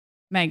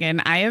Megan,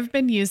 I have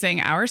been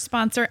using our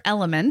sponsor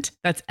Element,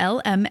 that's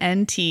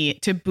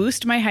LMNT, to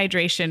boost my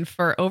hydration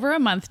for over a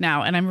month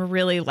now, and I'm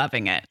really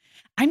loving it.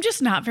 I'm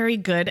just not very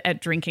good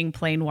at drinking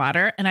plain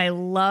water, and I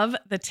love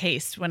the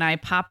taste when I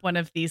pop one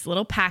of these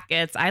little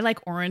packets. I like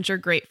orange or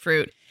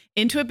grapefruit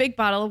into a big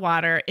bottle of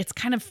water. It's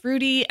kind of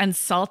fruity and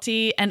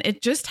salty, and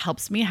it just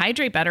helps me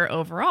hydrate better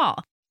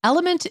overall.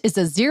 Element is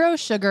a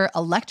zero-sugar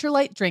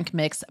electrolyte drink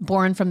mix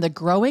born from the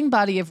growing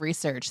body of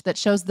research that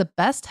shows the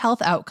best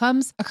health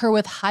outcomes occur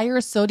with higher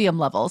sodium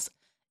levels.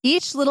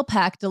 Each little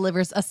pack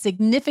delivers a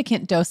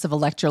significant dose of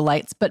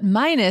electrolytes, but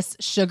minus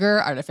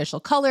sugar, artificial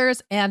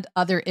colors, and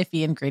other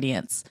iffy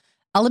ingredients.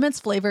 Element's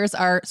flavors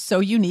are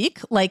so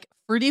unique, like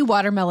fruity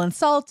watermelon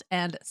salt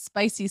and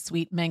spicy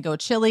sweet mango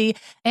chili.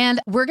 And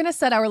we're going to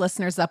set our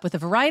listeners up with a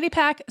variety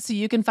pack so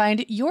you can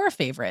find your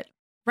favorite.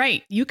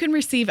 Right. You can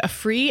receive a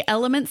free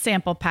Element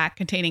sample pack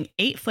containing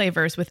 8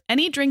 flavors with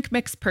any drink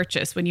mix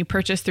purchase when you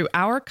purchase through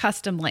our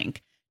custom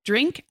link,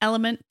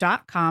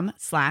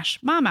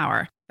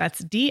 drinkelement.com/momhour.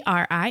 That's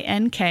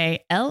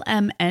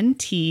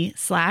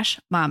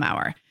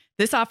DRINKLMNT/momhour.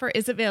 This offer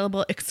is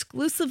available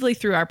exclusively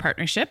through our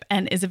partnership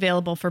and is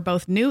available for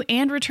both new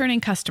and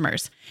returning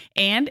customers.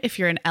 And if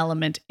you're an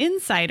Element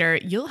insider,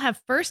 you'll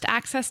have first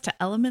access to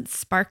Element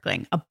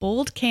Sparkling, a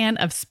bold can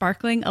of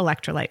sparkling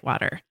electrolyte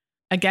water.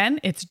 Again,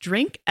 it's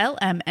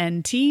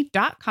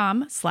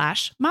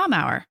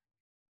drinklmnt.com/momhour.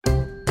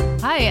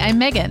 Hi, I'm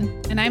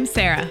Megan. And I'm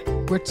Sarah.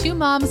 We're 2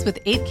 moms with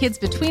 8 kids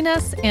between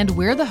us, and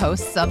we're the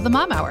hosts of the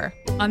Mom Hour.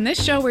 On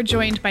this show, we're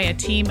joined by a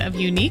team of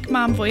unique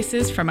mom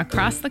voices from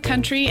across the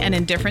country and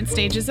in different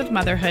stages of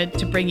motherhood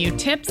to bring you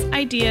tips,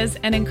 ideas,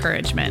 and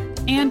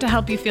encouragement, and to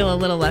help you feel a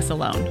little less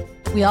alone.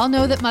 We all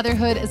know that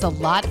motherhood is a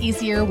lot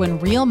easier when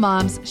real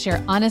moms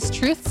share honest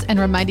truths and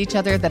remind each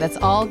other that it's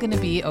all going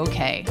to be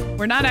okay.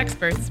 We're not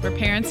experts. We're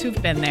parents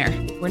who've been there.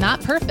 We're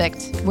not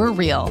perfect. We're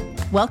real.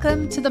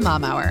 Welcome to the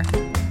Mom Hour.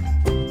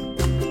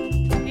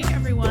 Hey,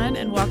 everyone,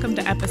 and welcome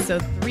to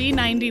episode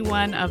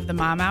 391 of the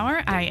Mom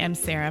Hour. I am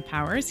Sarah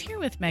Powers, here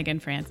with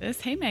Megan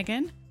Francis. Hey,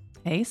 Megan.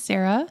 Hey,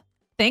 Sarah.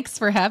 Thanks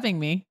for having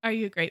me. Are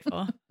you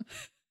grateful?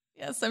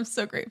 Yes, I'm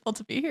so grateful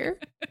to be here.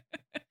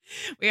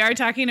 We are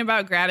talking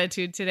about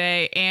gratitude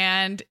today,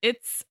 and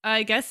it's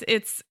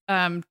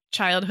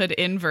childhood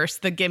inverse,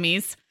 the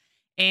Gimmies,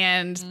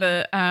 and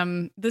the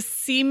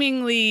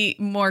seemingly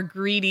more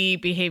greedy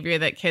behavior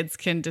that kids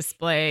can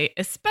display,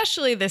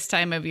 especially this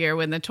time of year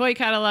when the toy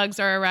catalogs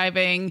are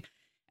arriving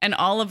and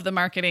all of the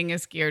marketing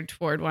is geared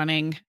toward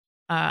wanting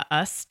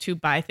us to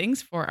buy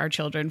things for our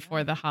children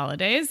for the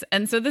holidays.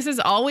 And so this is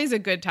always a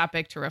good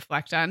topic to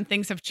reflect on.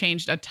 Things have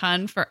changed a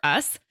ton for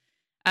us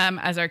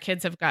as our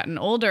kids have gotten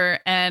older.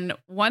 And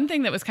one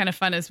thing that was kind of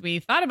fun as we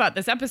thought about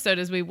this episode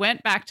is we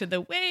went back to the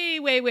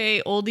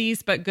way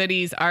oldies but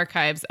goodies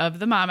archives of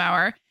the Mom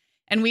Hour.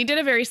 And we did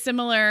a very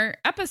similar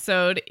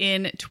episode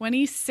in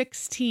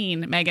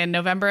 2016, Megan,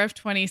 November of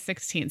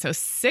 2016. So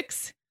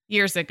 6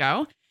 years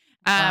ago.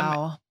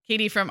 Wow.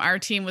 Katie from our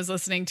team was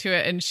listening to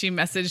it and she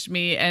messaged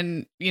me.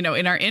 And, you know,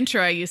 in our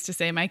intro, I used to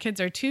say my kids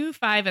are 2,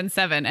 5, and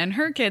 7 and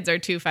her kids are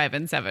 2, 5,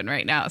 and 7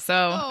 right now. So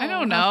I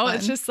don't know.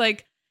 It's just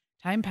like,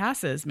 time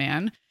passes,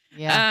 man.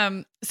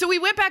 Yeah. So we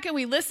went back and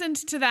we listened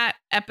to that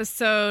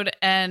episode,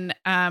 and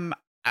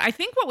I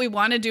think what we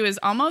want to do is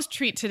almost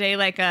treat today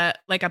like a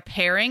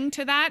pairing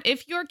to that.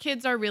 If your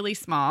kids are really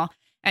small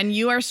and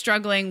you are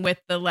struggling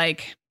with the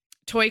like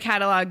toy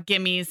catalog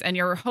gimmies and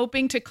you're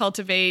hoping to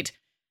cultivate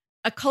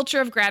a culture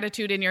of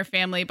gratitude in your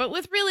family, but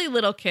with really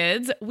little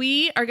kids,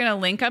 we are going to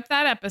link up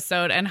that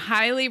episode and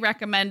highly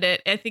recommend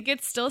it. I think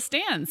it still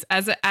stands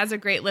as a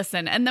great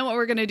listen. And then what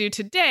we're going to do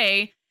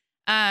today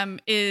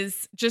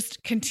is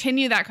just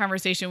continue that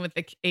conversation with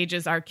the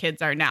ages our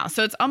kids are now.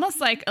 So it's almost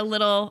like a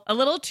little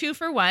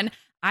 2-for-1.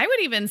 I would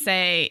even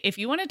say if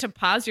you wanted to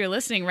pause your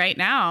listening right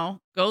now,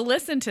 go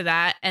listen to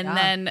that. And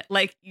then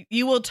like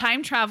you will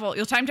time travel.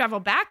 You'll time travel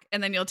back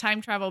and then you'll time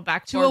travel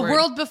back to forward. A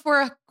world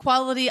before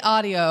quality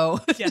audio.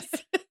 Yes.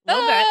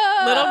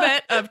 Little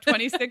bit of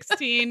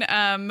 2016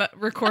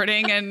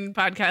 recording and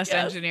podcast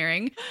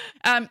engineering.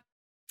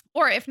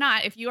 Or if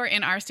not, if you are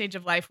in our stage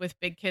of life with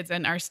big kids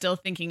and are still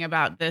thinking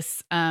about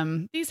this,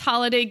 these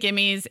holiday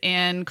gimmies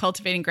and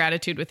cultivating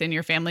gratitude within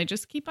your family,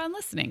 just keep on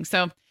listening.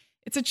 So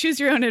it's a choose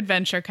your own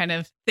adventure kind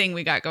of thing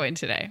we got going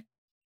today.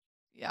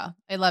 Yeah,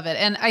 I love it.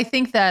 And I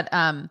think that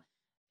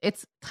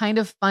it's kind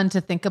of fun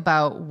to think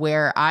about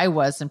where I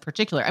was in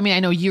particular. I mean, I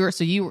know your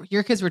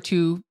kids were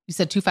 2, you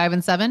said 2, 5,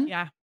 and 7?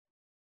 Yeah.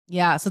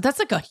 Yeah. So that's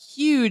like a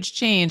huge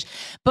change.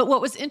 But what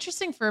was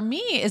interesting for me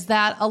is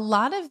that a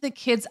lot of the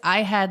kids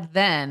I had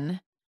then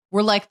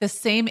were like the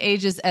same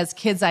ages as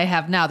kids I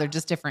have now. They're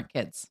just different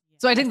kids.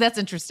 So I think that's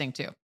interesting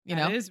too. You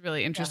know, it is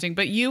really interesting. Yeah.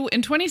 But you,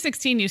 in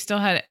 2016, you still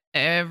had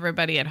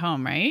everybody at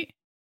home, right?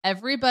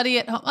 Everybody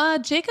at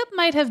home. Jacob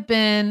might have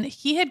been,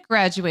 he had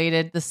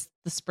graduated the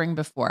spring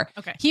before.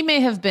 Okay. He may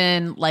have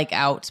been like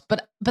out,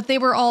 but they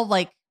were all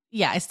like,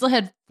 yeah, I still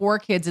had 4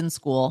 kids in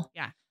school.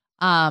 Yeah.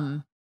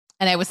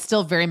 And I was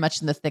still very much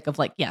in the thick of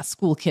like,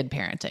 school kid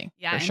parenting.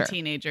 Yeah, for and sure.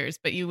 teenagers,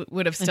 but you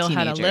would have still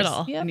had a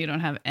little, and you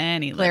don't have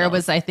any. Claire littles.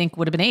 was, I think,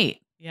 would have been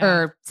 8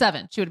 or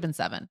 7. She would have been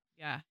 7.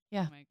 Yeah.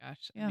 Yeah. Oh my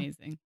gosh,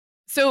 amazing.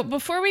 So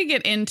before we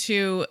get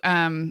into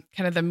kind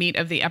of the meat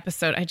of the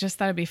episode, I just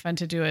thought it'd be fun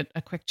to do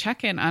a quick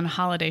check-in on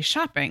holiday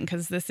shopping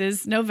because this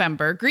is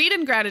November. Greed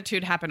and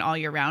gratitude happen all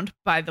year round,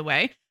 by the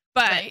way.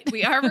 But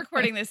we are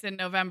recording this in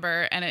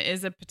November, and it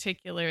is a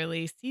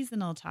particularly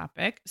seasonal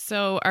topic.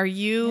 So are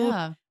you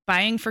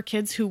buying for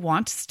kids who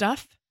want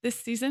stuff this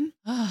season?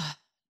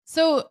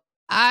 So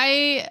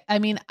I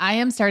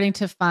am starting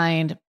to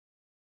find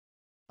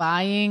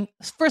buying.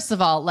 First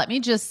of all, let me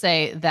just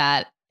say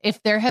that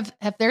if there has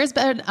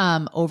been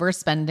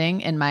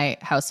overspending in my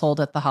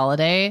household at the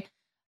holiday,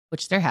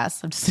 which there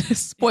has, I'm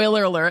just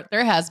spoiler alert,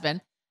 there has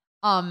been.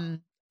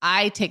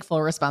 I take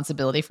full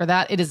responsibility for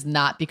that. It is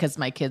not because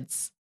my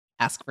kids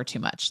ask for too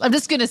much. I'm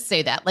just going to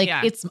say that.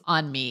 It's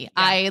on me. Yeah.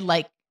 I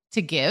like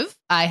to give.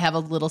 I have a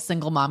little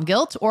single mom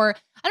guilt, or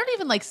I don't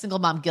even like single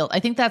mom guilt. I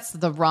think that's it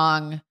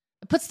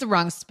puts the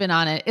wrong spin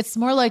on it. It's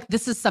more like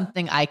this is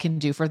something I can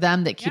do for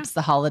them that keeps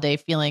the holiday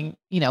feeling,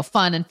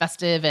 fun and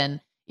festive.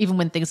 And even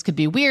when things could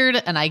be weird,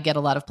 and I get a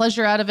lot of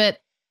pleasure out of it.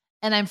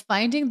 And I'm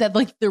finding that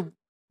like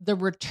the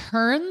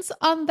returns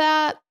on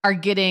that are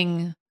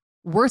getting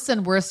worse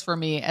and worse for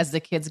me as the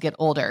kids get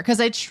older, because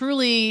I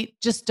truly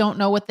just don't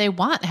know what they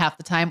want half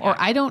the time, or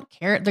I don't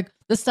care.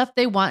 The stuff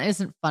they want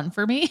isn't fun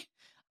for me.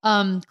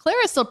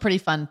 Claire is still pretty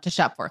fun to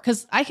shop for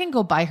because I can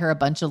go buy her a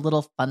bunch of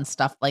little fun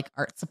stuff like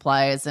art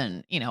supplies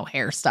and,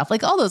 hair stuff,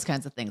 like all those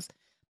kinds of things.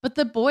 But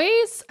the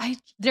boys,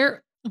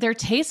 their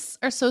tastes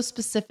are so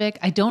specific.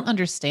 I don't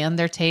understand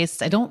their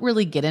tastes. I don't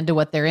really get into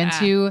what they're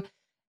into.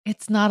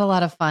 It's not a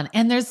lot of fun.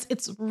 And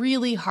it's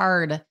really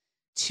hard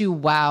to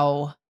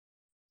wow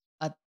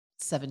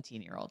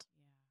 17-year-old,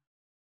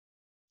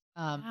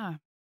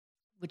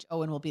 which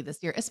Owen will be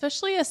this year,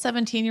 especially a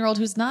 17-year-old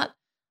who's not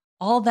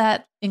all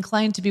that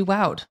inclined to be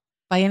wowed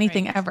by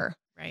anything ever.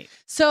 Right.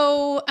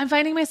 So I'm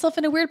finding myself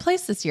in a weird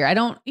place this year. I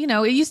don't,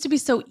 it used to be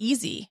so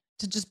easy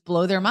to just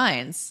blow their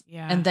minds.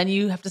 Yeah. And then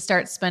you have to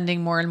start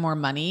spending more and more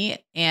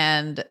money,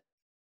 and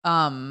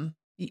then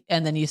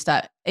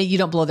you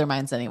don't blow their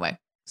minds anyway.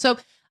 So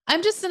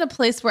I'm just in a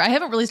place where I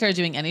haven't really started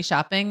doing any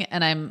shopping,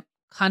 and I'm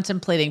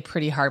contemplating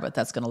pretty hard what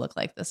that's going to look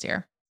like this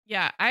year.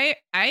 Yeah, I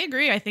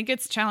agree. I think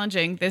it's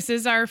challenging. This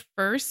is our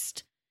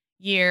first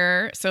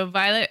year. So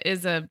Violet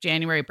is a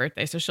January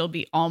birthday, so she'll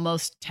be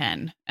almost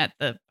 10 at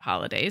the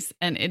holidays.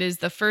 And it is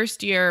the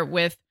first year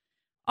with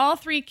all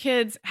 3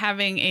 kids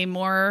having a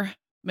more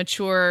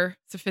mature,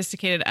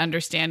 sophisticated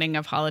understanding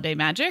of holiday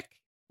magic.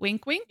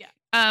 Wink, wink.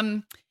 Yeah.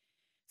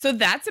 So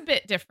that's a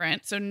bit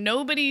different. So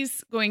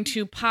nobody's going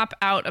to pop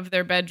out of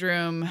their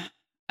bedroom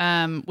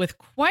with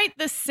quite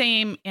the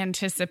same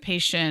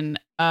anticipation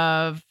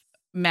of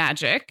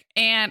magic.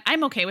 And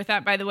I'm okay with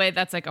that, by the way.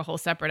 That's like a whole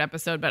separate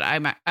episode, but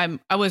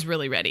I was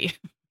really ready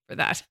for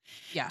that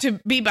to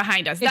be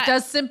behind us. It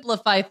does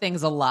simplify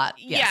things a lot.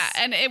 Yes.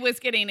 Yeah. And it was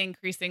getting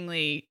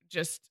increasingly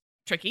just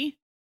tricky.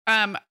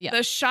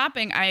 The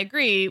shopping, I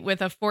agree,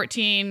 with a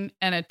 14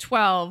 and a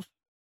 12,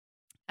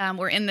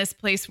 we're in this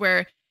place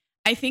where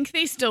I think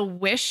they still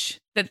wish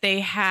that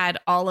they had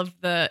all of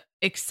the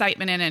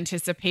excitement and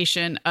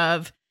anticipation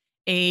of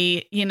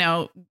a,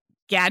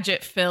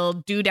 gadget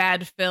filled,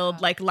 doodad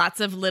filled, like lots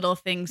of little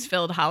things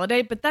filled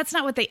holiday, but that's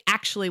not what they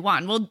actually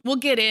want. We'll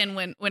get in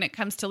when it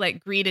comes to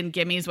like greed and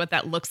gimmies, what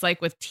that looks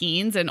like with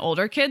teens and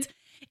older kids.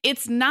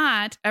 It's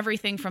not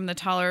everything from the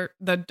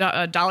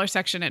dollar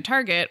section at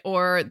Target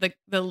or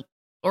the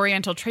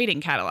Oriental trading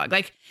catalog.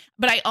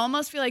 But I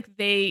almost feel like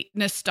they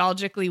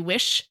nostalgically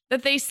wish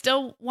that they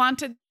still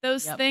wanted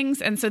those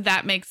things. And so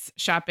that makes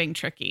shopping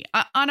tricky.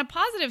 On a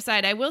positive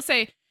side, I will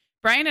say,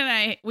 Brian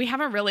and we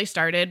haven't really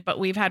started, but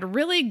we've had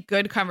really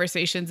good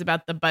conversations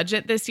about the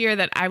budget this year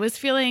that I was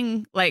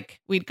feeling like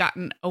we'd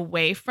gotten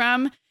away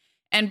from.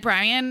 And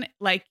Brian,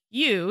 like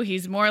you,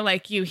 he's more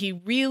like you. He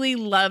really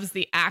loves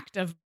the act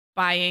of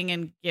buying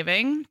and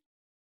giving,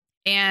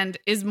 and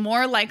is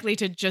more likely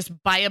to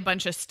just buy a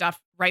bunch of stuff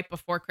right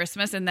before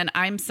Christmas. And then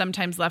I'm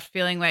sometimes left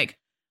feeling like,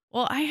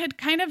 well, I had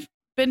kind of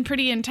been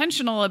pretty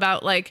intentional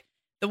about like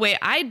the way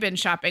I'd been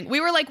shopping. We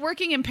were like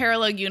working in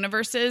parallel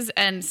universes,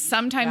 and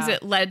sometimes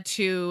it led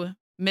to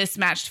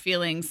mismatched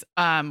feelings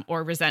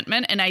or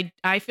resentment. And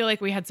I feel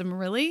like we had some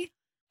really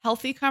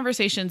healthy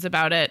conversations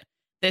about it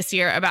this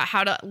year, about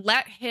how to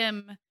let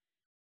him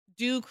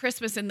do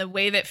Christmas in the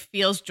way that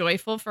feels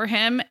joyful for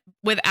him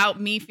without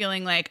me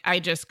feeling like I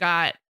just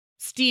got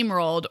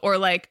steamrolled, or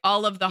like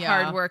all of the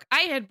hard work I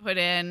had put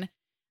in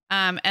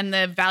and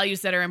the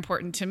values that are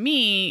important to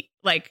me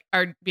like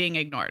are being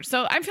ignored.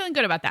 So I'm feeling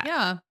good about that.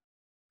 Yeah.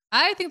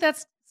 I think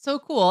that's so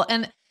cool.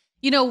 And,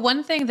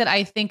 one thing that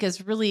I think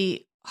is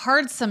really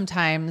hard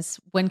sometimes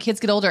when kids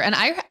get older, and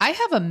I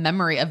have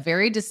a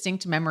very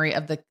distinct memory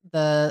of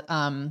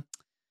the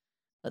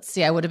let's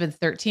see, I would have been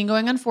 13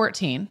 going on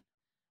 14,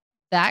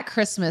 that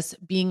Christmas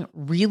being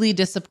really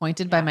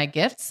disappointed by my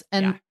gifts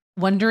and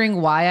wondering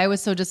why I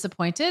was so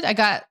disappointed. I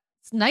got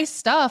nice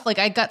stuff. Like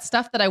I got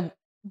stuff that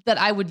that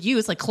I would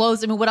use, like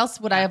clothes. I mean, what else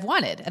would I have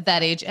wanted at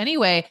that age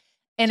anyway?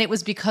 And it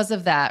was because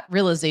of that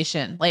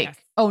realization,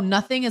 like, oh,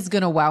 nothing is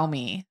going to wow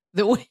me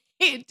the way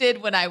it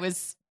did when I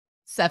was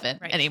 7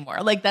 anymore.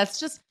 Like, that's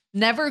just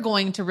never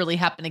going to really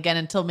happen again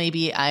until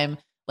maybe I'm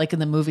like in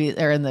the movie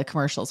or in the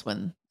commercials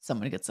when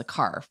someone gets a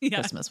car for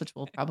Christmas, which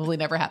will probably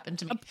never happen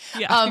to me.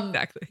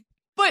 Exactly.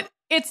 But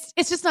it's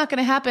just not going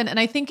to happen. And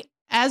I think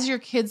as your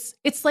kids,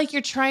 it's like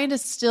you're trying to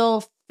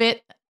still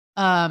fit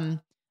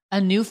a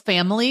new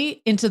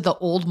family into the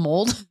old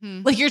mold.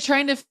 Mm-hmm. Like you're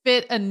trying to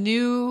fit a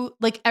new,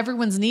 like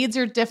everyone's needs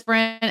are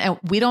different and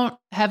we don't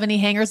have any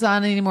hangers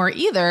on anymore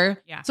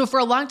either. Yeah. So for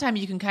a long time,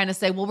 you can kind of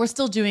say, well, we're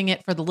still doing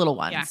it for the little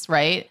ones.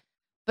 Right.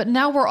 But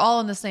now we're all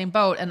in the same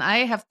boat. And I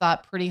have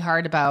thought pretty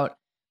hard about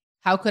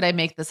how could I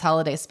make this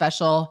holiday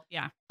special?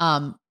 Yeah.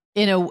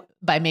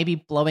 By maybe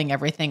blowing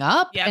everything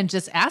up and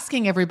just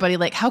asking everybody,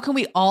 like, how can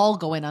we all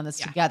go in on this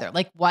together?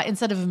 Like why,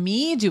 instead of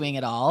me doing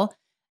it all,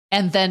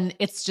 and then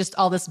it's just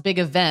all this big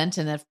event.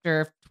 And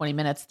after 20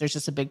 minutes, there's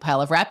just a big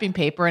pile of wrapping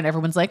paper and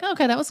everyone's like, oh,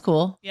 okay, that was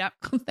cool. Yeah.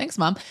 Thanks,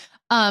 Mom.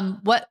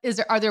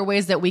 Are there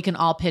ways that we can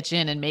all pitch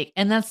in and make,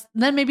 and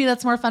then maybe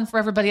that's more fun for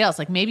everybody else.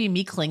 Like maybe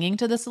me clinging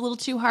to this a little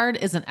too hard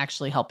isn't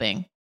actually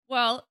helping.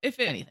 Well, if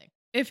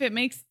it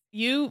makes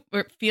you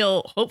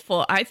feel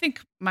hopeful, I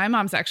think my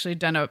mom's actually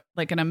done an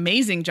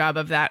amazing job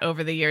of that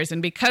over the years.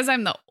 And because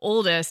I'm the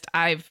oldest,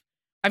 I've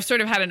sort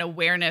of had an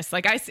awareness,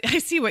 like I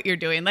see what you're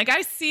doing. Like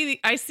I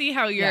see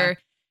how you're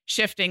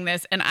shifting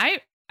this. And I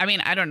mean,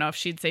 I don't know if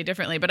she'd say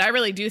differently, but I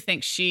really do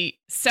think she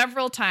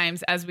several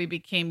times as we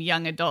became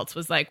young adults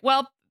was like,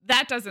 well,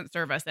 that doesn't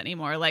serve us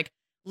anymore. Like,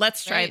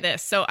 let's try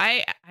this. So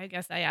I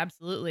guess I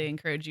absolutely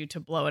encourage you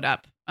to blow it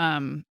up.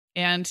 And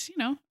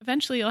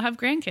eventually you'll have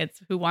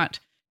grandkids who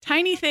want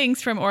tiny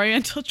things from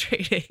Oriental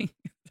Trading.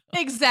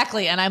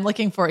 Exactly. And I'm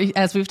looking for,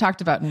 as we've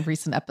talked about in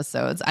recent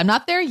episodes, I'm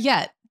not there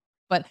yet.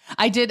 But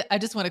I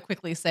just want to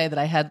quickly say that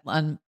I had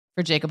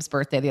for Jacob's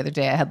birthday the other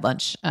day, I had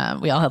lunch.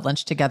 We all had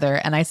lunch together.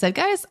 And I said,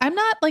 guys, I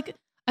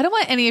don't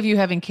want any of you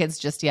having kids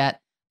just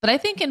yet. But I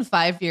think in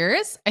 5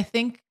 years, I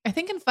think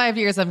in 5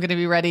 years, I'm going to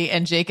be ready.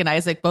 And Jake and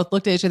Isaac both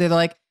looked at each other. They're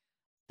like,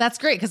 that's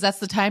great. Because that's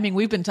the timing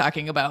we've been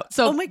talking about.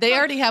 So they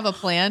already have a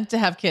plan to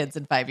have kids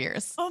in 5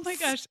 years. Oh my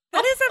gosh.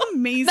 That is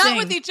amazing. Not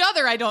with each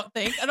other, I don't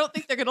think. I don't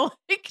think they're going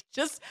to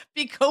just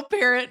be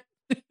co-parent,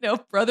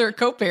 brother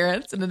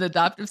co-parents in an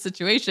adoptive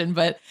situation.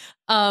 But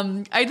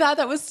I thought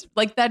that was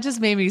that just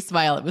made me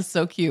smile. It was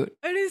so cute.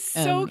 It is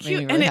so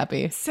cute. Made me really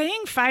happy.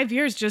 Saying 5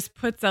 years just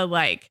puts a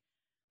like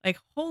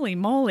holy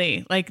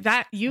moly, like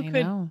that you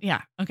could. Know.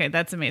 Yeah. Okay.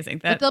 That's amazing.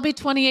 But they'll be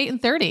 28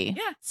 and 30.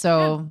 Yeah.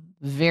 So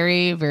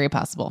very, very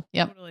possible.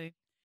 Yep. Totally.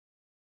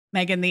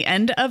 Megan, the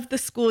end of the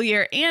school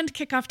year and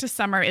kickoff to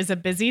summer is a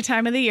busy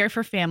time of the year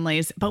for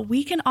families, but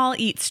we can all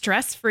eat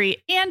stress-free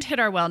and hit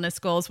our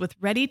wellness goals with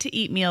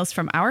ready-to-eat meals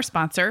from our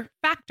sponsor,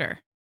 Factor.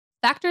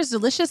 Factor's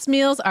delicious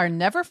meals are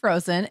never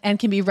frozen and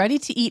can be ready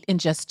to eat in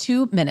just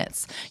 2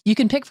 minutes. You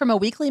can pick from a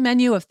weekly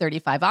menu of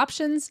 35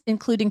 options,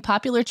 including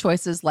popular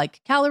choices like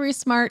Calorie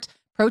Smart,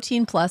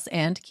 Protein Plus,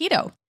 and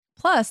Keto.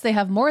 Plus, they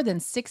have more than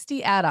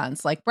 60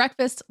 add-ons like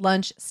breakfast,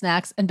 lunch,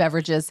 snacks, and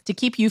beverages to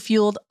keep you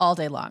fueled all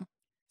day long.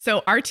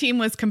 So our team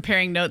was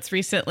comparing notes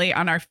recently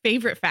on our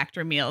favorite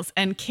Factor meals,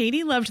 and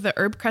Katie loved the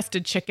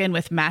herb-crusted chicken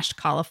with mashed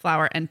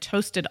cauliflower and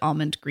toasted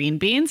almond green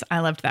beans.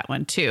 I loved that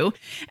one too.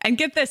 And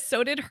get this,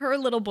 so did her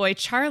little boy,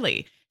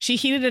 Charlie. She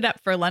heated it up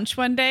for lunch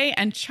one day,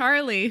 and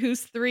Charlie,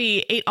 who's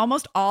 3, ate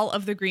almost all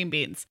of the green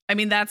beans. I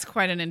mean, that's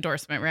quite an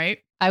endorsement, right?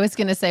 I was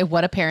going to say,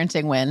 what a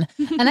parenting win.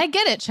 And I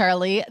get it,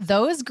 Charlie.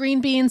 Those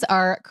green beans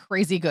are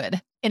crazy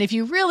good. And if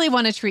you really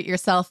want to treat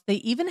yourself, they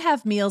even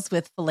have meals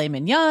with filet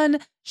mignon,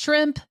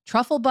 shrimp,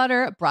 truffle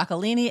butter,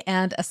 broccolini,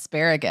 and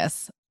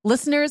asparagus.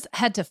 Listeners,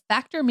 head to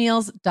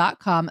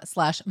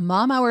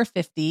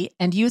factormeals.com/momhour50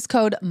 and use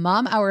code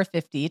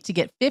momhour50 to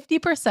get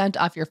 50%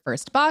 off your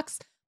first box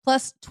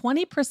plus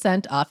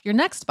 20% off your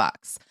next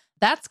box.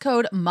 That's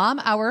code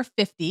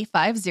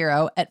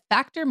momhour50 at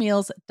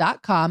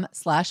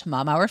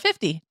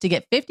factormeals.com/momhour50 to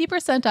get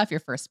 50% off your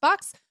first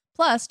box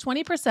plus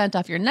 20%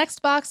 off your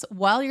next box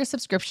while your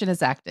subscription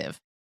is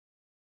active.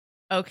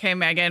 Okay,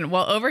 Megan.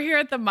 Well, over here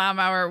at the Mom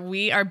Hour,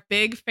 we are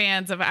big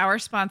fans of our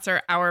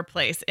sponsor, Our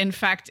Place. In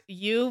fact,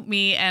 you,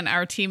 me, and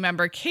our team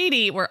member,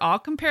 Katie, were all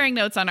comparing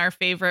notes on our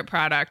favorite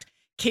product.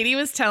 Katie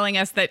was telling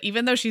us that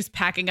even though she's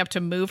packing up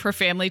to move her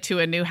family to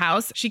a new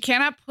house, she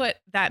cannot put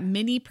that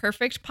mini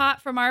perfect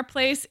pot from Our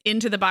Place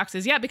into the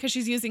boxes yet because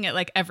she's using it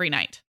like every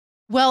night.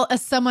 Well,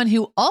 as someone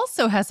who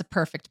also has a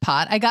perfect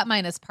pot, I got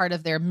mine as part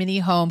of their mini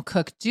home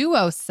cook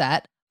duo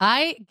set.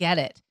 I get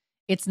it.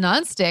 It's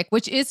nonstick,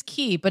 which is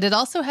key, but it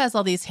also has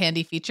all these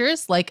handy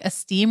features like a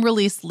steam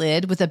release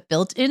lid with a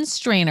built-in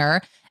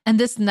strainer and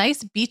this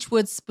nice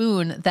beechwood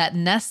spoon that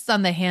nests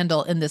on the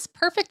handle in this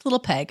perfect little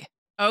peg.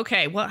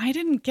 Okay, well, I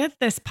didn't get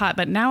this pot,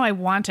 but now I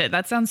want it.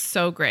 That sounds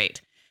so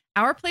great.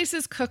 Our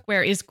Place's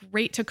cookware is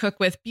great to cook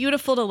with,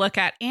 beautiful to look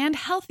at, and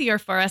healthier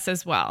for us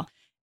as well.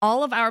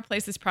 All of Our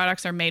Place's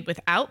products are made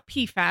without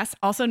PFAS,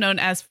 also known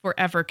as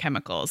forever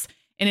chemicals.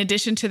 In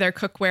addition to their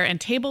cookware and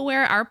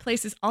tableware, Our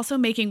Place is also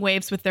making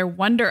waves with their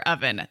Wonder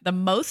Oven, the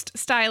most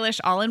stylish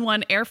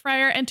all-in-one air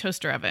fryer and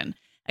toaster oven.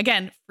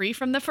 Again, free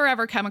from the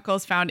forever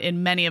chemicals found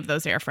in many of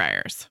those air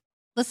fryers.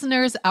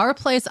 Listeners, Our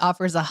Place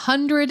offers a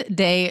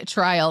 100-day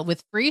trial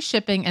with free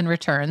shipping and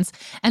returns,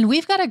 and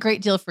we've got a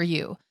great deal for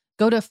you.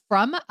 Go to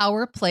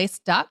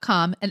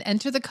FromOurPlace.com and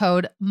enter the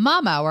code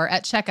MOMHOUR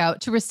at checkout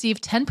to receive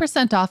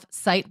 10% off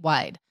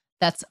site-wide.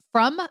 That's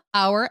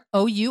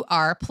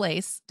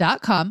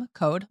FromOurPlace.com,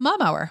 code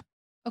MOMHOUR.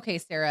 Okay,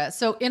 Sarah.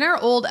 So in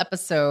our old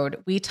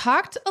episode, we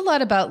talked a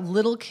lot about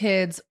little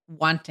kids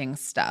wanting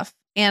stuff.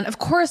 And of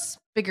course,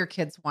 bigger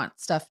kids want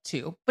stuff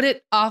too, but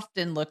it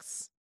often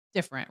looks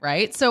different,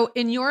 right? So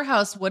in your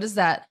house, what does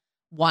that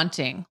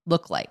wanting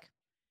look like?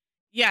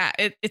 Yeah,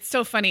 it's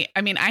so funny.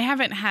 I mean, I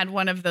haven't had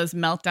one of those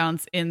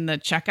meltdowns in the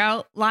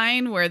checkout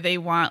line where they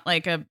want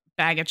like a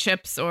bag of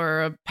chips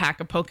or a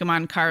pack of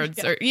Pokemon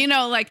cards or,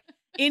 like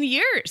in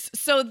years.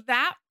 So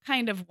that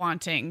kind of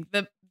wanting,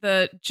 the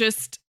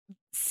just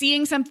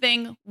seeing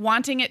something,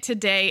 wanting it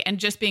today and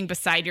just being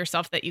beside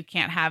yourself that you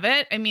can't have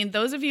it. I mean,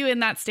 those of you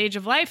in that stage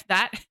of life,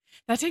 that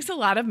takes a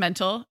lot of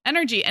mental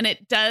energy and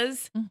it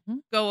does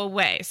go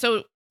away.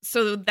 So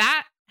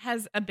that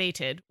has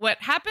abated.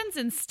 What happens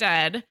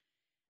instead,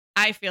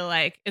 I feel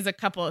like, is a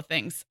couple of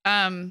things.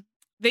 They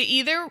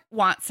either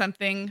want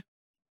something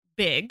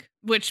big,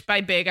 which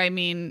by big, I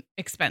mean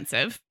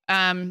expensive,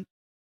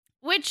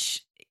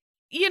 which,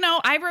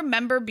 I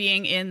remember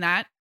being in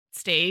that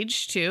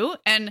stage too.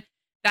 And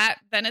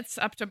then it's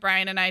up to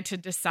Brian and I to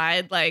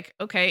decide like,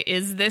 okay,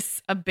 is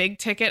this a big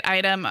ticket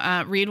item?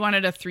 Reed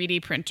wanted a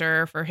 3D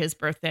printer for his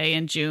birthday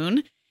in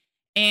June.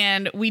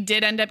 And we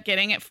did end up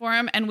getting it for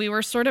him. And we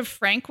were sort of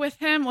frank with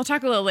him. We'll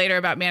talk a little later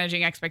about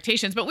managing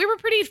expectations, but we were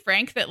pretty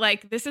frank that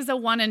like, this is a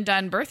one and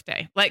done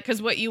birthday. Like,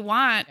 cause what you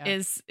want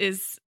is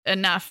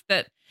enough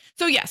that,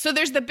 so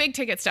there's the big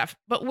ticket stuff,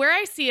 but where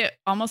I see it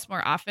almost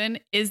more often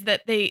is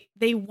that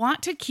they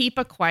want to keep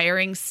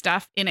acquiring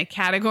stuff in a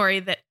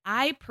category that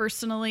I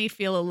personally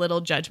feel a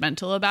little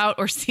judgmental about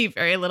or see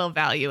very little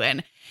value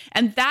in.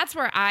 And that's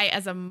where I,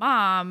 as a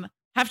mom,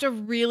 have to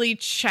really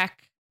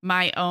check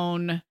my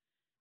own,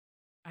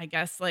 I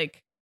guess,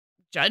 like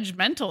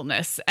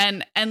judgmentalness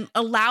and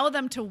allow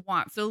them to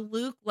want. So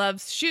Luke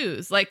loves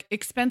shoes, like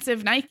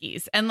expensive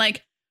Nikes, and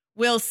like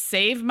will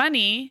save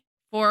money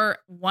for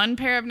one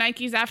pair of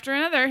Nikes after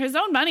another, his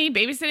own money,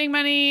 babysitting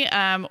money,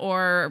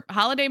 or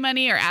holiday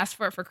money, or ask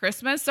for it for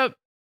Christmas. So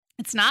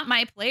it's not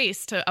my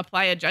place to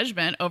apply a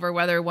judgment over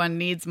whether one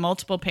needs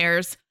multiple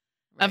pairs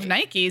of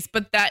Nikes,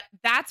 but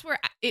that's where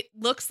it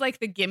looks like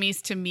the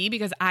Gimmies to me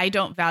because I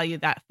don't value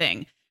that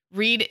thing.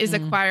 Reed is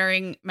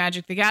acquiring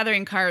Magic the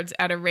Gathering cards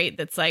at a rate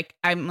that's like,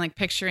 I'm like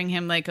picturing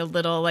him like a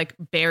little like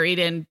buried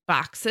in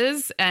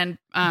boxes. And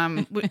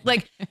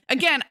like,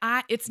 again,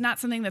 it's not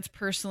something that's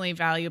personally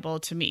valuable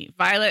to me.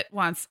 Violet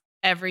wants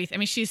everything. I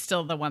mean, she's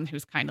still the one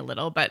who's kind of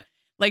little, but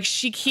like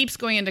she keeps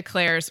going into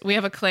Claire's. We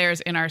have a Claire's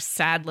in our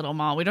sad little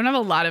mall. We don't have a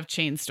lot of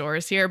chain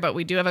stores here, but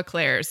we do have a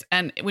Claire's.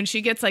 And when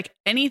she gets like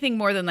anything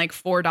more than like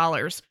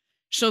 $4,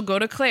 she'll go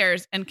to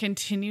Claire's and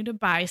continue to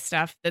buy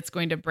stuff that's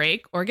going to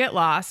break or get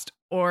lost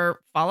or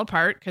fall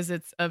apart because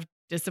it's of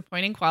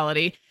disappointing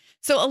quality.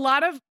 So a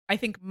lot of, I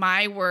think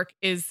my work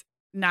is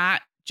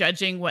not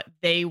judging what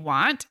they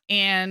want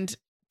and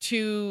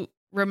to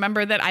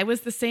remember that I was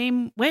the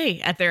same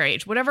way at their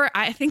age. Whatever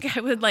I think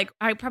I would like,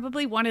 I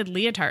probably wanted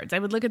leotards. I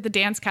would look at the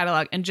dance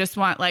catalog and just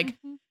want like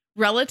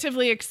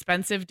relatively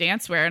expensive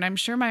dancewear. And I'm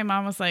sure my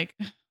mom was like,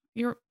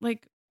 you're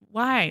like,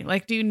 why?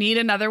 Like, do you need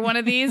another one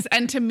of these?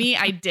 And to me,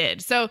 I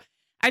did. So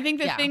I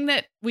think the thing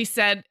that we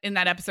said in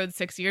that episode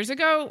 6 years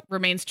ago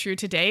remains true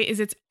today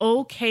is it's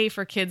okay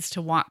for kids to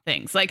want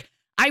things. Like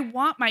I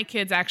want my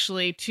kids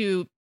actually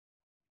to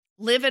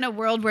live in a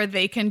world where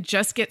they can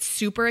just get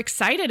super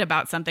excited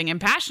about something and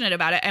passionate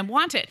about it and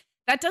want it.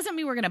 That doesn't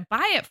mean we're going to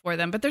buy it for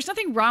them, but there's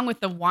nothing wrong with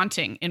the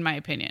wanting, in my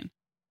opinion.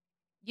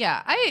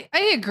 Yeah, I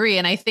agree.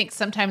 And I think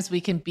sometimes we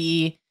can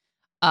be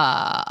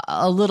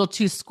a little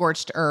too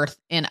scorched earth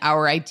in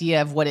our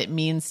idea of what it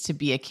means to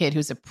be a kid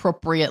who's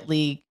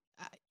appropriately,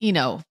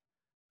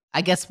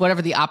 I guess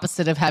whatever the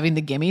opposite of having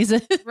the Gimmies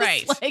is.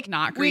 Right. Like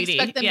not greedy. We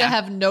expect them to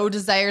have no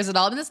desires at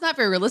all. And that's not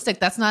very realistic.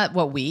 That's not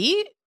what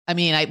we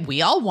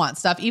all want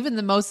stuff. Even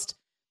the most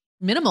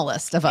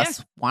minimalist of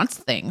us wants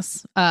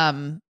things.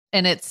 And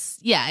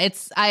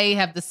I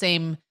have the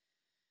same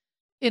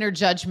inner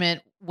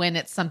judgment when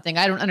it's something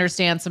I don't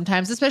understand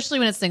sometimes, especially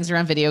when it's things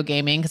around video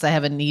gaming, because I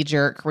have a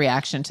knee-jerk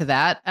reaction to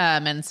that.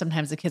 And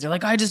sometimes the kids are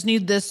like, I just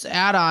need this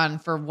add-on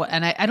for what,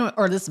 and I don't,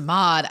 or this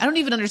mod. I don't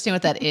even understand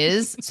what that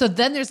is. So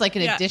then there's like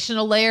an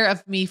additional layer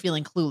of me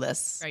feeling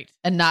clueless. Right.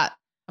 And not,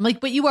 I'm like,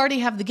 but you already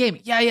have the game.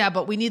 Yeah,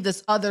 but we need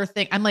this other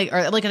thing. I'm like,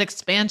 or like an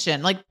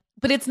expansion. Like,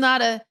 but it's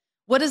not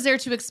what is there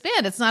to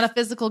expand? It's not a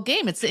physical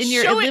game. It's in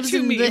your, it lives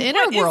in the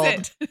inner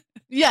world.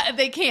 Yeah,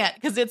 they can't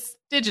because it's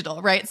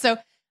digital, right? So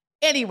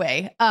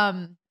anyway,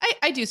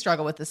 I do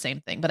struggle with the same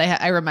thing, but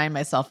I remind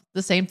myself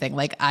the same thing.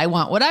 Like I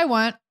want what I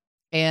want.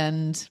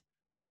 And,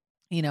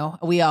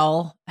 we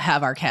all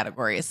have our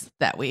categories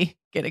that we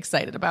get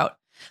excited about.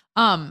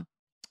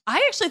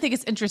 I actually think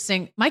it's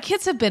interesting. My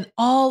kids have been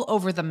all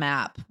over the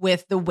map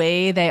with the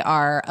way they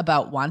are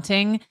about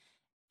wanting.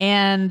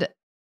 And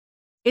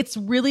it's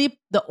really,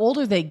 the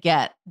older they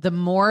get, the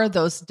more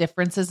those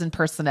differences in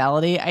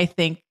personality, I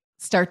think,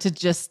 start to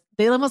just,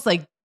 they almost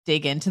like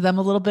dig into them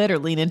a little bit or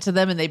lean into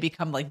them, and they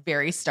become like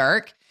very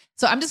stark.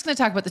 So I'm just going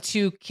to talk about the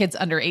 2 kids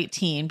under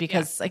 18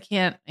 because I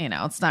can't,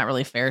 it's not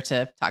really fair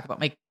to talk about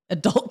my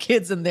adult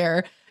kids and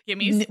their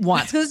Gimmies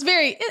wants, because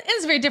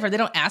it's very different. They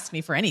don't ask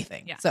me for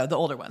anything. Yeah. So the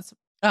older ones.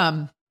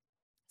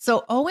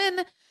 So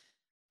Owen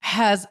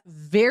has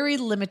very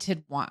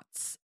limited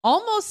wants,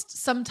 almost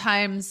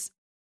sometimes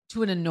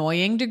to an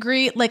annoying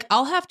degree. Like,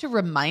 I'll have to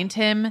remind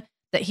him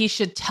that he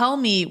should tell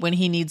me when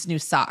he needs new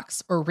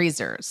socks or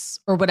razors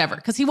or whatever,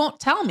 because he won't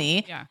tell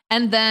me. Yeah.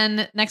 And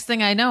then next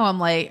thing I know, I'm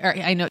like, or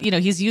I know,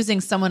 he's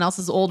using someone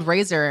else's old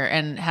razor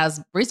and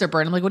has razor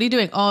burn. I'm like, what are you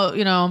doing? Oh,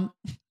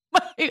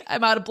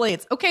 I'm out of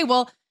blades. Okay,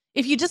 well,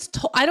 if you just,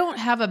 I don't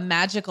have a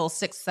magical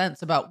sixth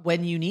sense about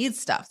when you need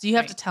stuff. So you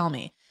have to tell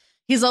me.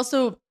 He's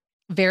also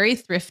very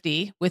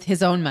thrifty with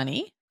his own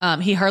money.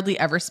 He hardly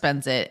ever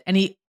spends it. And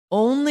he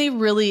only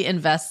really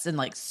invests in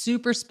like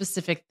super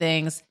specific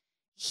things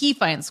he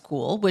finds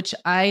cool, which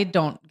I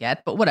don't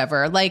get, but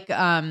whatever. Like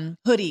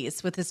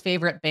hoodies with his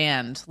favorite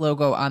band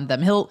logo on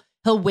them. He'll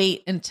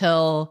wait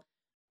until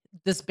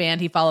this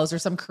band he follows or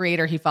some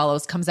creator he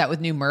follows comes out with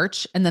new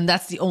merch, and then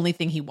that's the only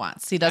thing he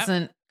wants. He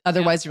doesn't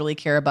otherwise really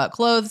care about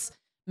clothes,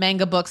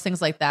 manga books,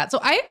 things like that. So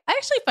I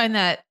actually find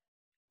that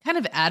kind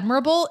of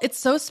admirable. It's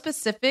so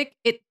specific.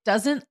 It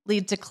doesn't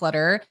lead to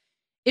clutter.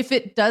 If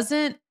it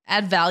doesn't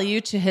add value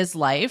to his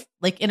life,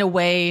 like in a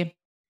way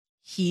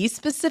he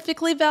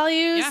specifically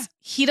values,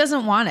 he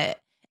doesn't want it.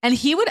 And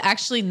he would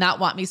actually not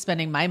want me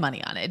spending my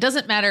money on it. It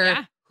doesn't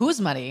matter whose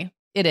money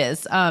it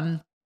is. I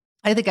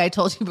think I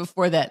told you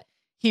before that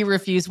he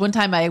refused. One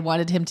time I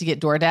wanted him to get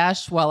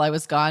DoorDash while I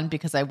was gone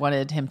because I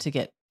wanted him to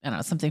get,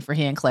 something for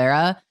he and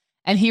Clara.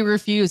 And he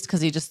refused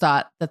because he just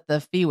thought that the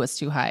fee was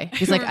too high.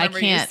 He's like, I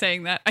can't. You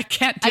saying that. I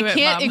can't do it,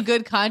 Mom. In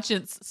good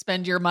conscience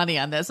spend your money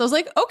on this. I was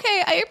like,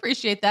 okay, I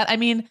appreciate that. I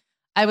mean,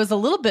 I was a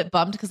little bit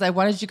bummed because I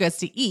wanted you guys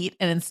to eat,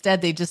 and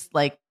instead they just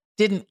like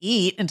didn't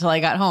eat until I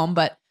got home,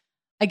 but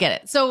I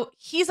get it. So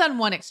he's on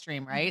one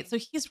extreme, right? So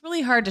he's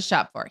really hard to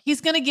shop for.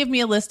 He's going to give me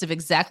a list of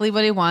exactly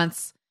what he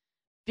wants,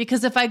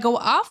 because if I go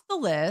off the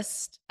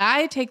list,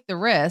 I take the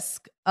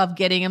risk of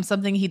getting him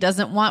something he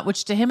doesn't want,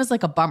 which to him is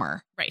like a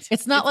bummer. Right.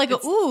 It's not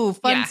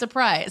fun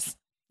surprise.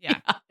 Yeah.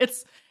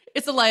 It's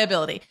a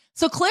liability.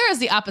 So Claire is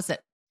the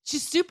opposite.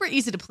 She's super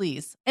easy to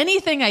please.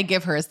 Anything I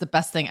give her is the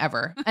best thing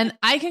ever. And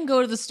I can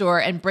go to the store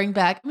and bring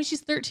back,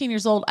 she's 13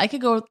 years old. I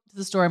could go to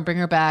the store and bring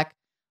her back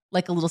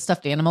like a little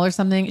stuffed animal or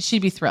something.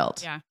 She'd be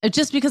thrilled. Yeah.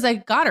 Just because I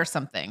got her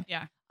something.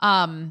 Yeah.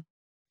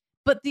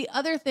 But the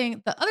other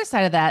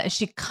side of that is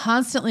she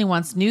constantly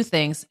wants new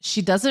things.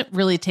 She doesn't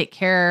really take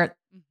care.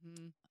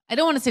 Mm-hmm. I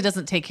don't want to say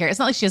doesn't take care. It's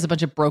not like she has a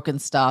bunch of broken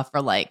stuff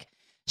or like,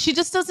 she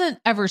just doesn't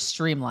ever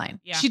streamline.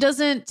 Yeah.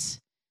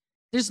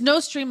 There's no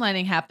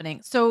streamlining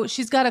happening. So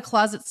she's got a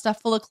closet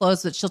stuffed full of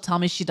clothes that she'll tell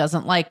me she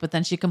doesn't like, but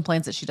then she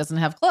complains that she doesn't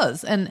have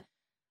clothes. And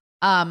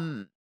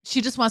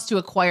she just wants to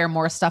acquire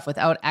more stuff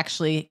without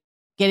actually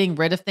getting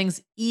rid of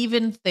things,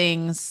 even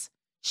things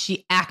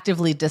she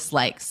actively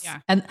dislikes. Yeah.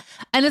 And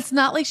it's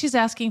not like she's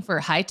asking for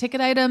high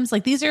ticket items.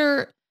 Like these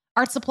are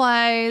art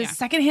supplies,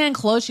 secondhand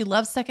clothes. She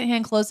loves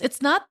secondhand clothes.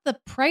 It's not the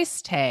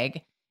price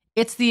tag.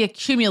 It's the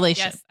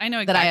accumulation. Yes, I know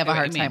exactly that I have a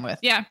hard time with.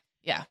 Yeah.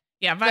 Yeah.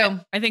 Yeah.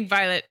 Violet, I think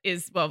Violet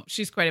is,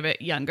 she's quite a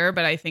bit younger,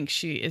 but I think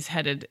she is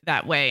headed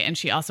that way. And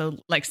she also,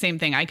 like, same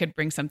thing. I could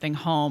bring something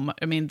home.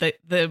 I mean,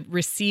 the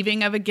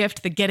receiving of a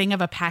gift, the getting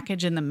of a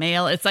package in the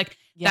mail, it's like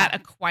that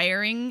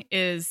acquiring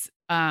is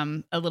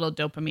a little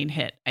dopamine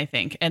hit, I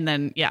think. And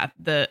then,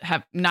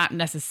 not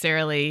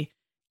necessarily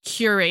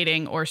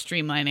curating or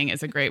streamlining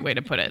is a great way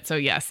to put it. So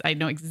yes, I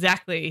know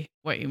exactly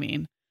what you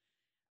mean.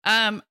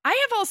 I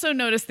have also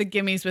noticed the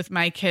gimmies with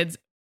my kids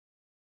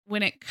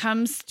when it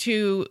comes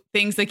to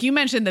things like you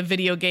mentioned the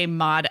video game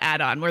mod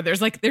add-on where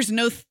there's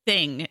no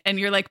thing and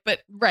you're like, but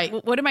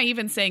what am I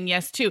even saying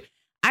yes to?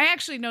 I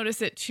actually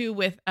notice it too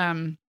with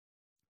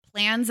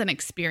plans and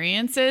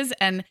experiences.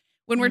 And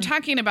when we're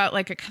talking about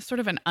like a sort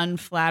of an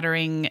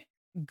unflattering,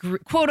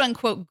 quote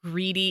unquote,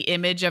 greedy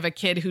image of a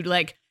kid who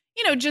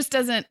just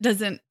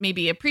doesn't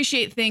maybe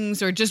appreciate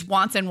things or just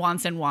wants and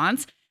wants and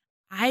wants.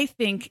 I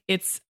think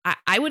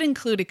I would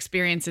include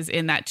experiences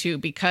in that too,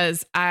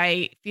 because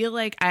I feel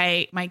like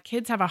my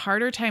kids have a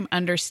harder time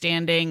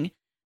understanding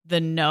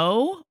the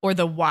no or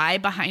the why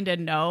behind a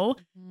no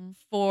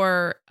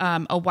for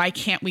why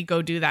can't we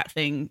go do that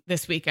thing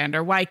this weekend,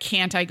 or why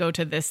can't I go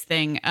to this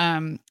thing,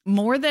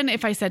 more than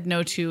if I said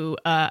no to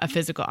a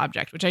physical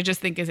object, which I just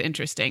think is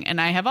interesting. And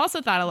I have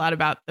also thought a lot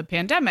about the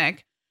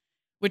pandemic,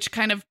 which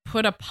kind of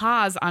put a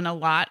pause on a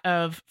lot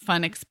of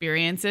fun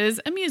experiences,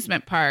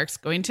 amusement parks,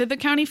 going to the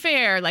county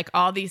fair, like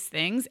all these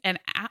things. And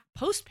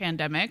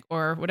post-pandemic,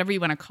 or whatever you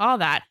want to call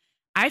that,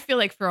 I feel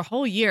like for a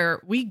whole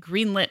year, we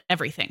greenlit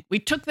everything. We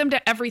took them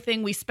to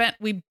everything.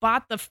 We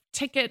bought the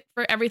ticket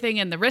for everything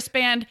and the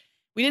wristband.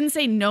 We didn't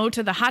say no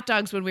to the hot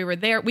dogs when we were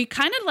there. We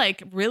kind of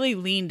like really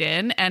leaned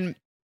in. And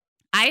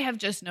I have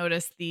just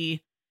noticed the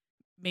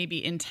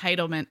maybe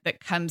entitlement that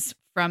comes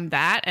from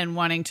that and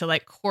wanting to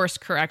like course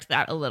correct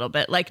that a little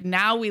bit. Like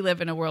now we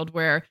live in a world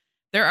where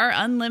there are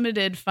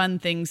unlimited fun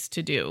things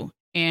to do.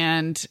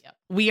 And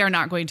we are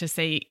not going to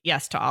say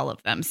yes to all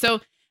of them. So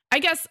I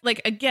guess,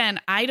 like,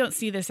 again, I don't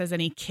see this as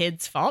any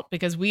kid's fault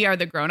because we are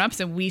the grownups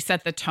and we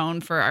set the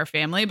tone for our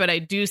family. But I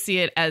do see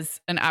it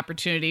as an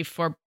opportunity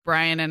for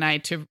Brian and I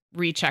to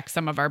recheck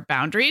some of our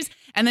boundaries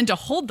and then to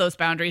hold those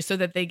boundaries so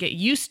that they get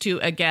used to,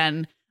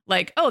 again,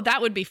 like, oh,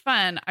 that would be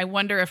fun. I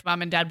wonder if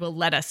mom and dad will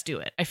let us do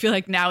it. I feel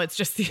like now it's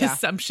just the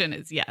assumption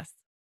is yes.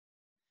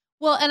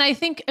 Well, and I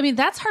think,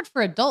 that's hard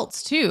for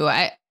adults too.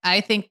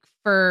 I think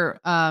for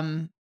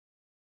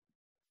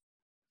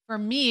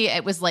me,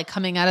 it was like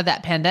coming out of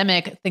that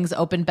pandemic, things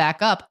opened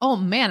back up. Oh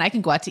man, I can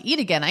go out to eat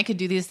again. I could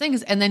do these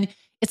things. And then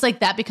it's like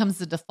that becomes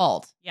the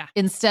default. Yeah.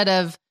 Instead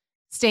of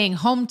staying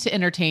home to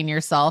entertain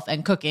yourself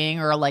and cooking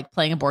or like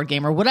playing a board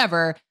game or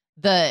whatever,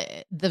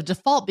 the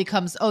default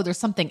becomes, oh, there's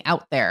something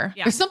out there.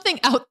 Yeah. There's something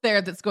out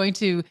there that's going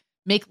to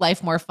make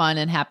life more fun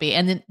and happy.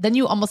 And then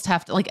you almost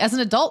have to, like, as an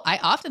adult, I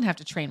often have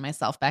to train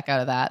myself back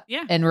out of that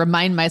and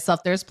remind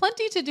myself there's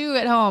plenty to do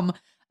at home.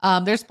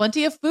 There's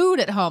plenty of food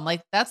at home.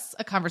 Like that's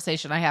a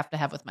conversation I have to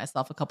have with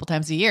myself a couple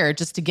times a year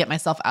just to get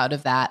myself out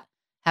of that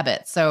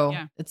habit. So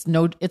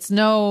it's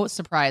no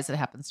surprise it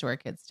happens to our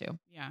kids too.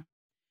 Yeah.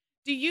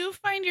 Do you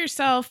find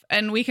yourself,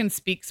 and we can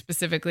speak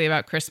specifically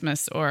about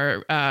Christmas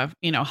or,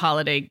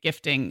 holiday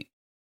gifting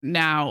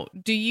now,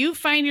 do you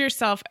find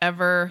yourself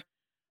ever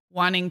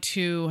wanting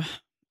to,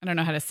 I don't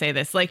know how to say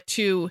this, like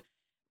to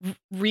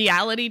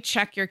reality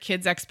check your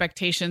kids'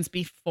 expectations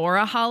before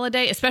a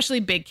holiday, especially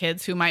big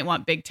kids who might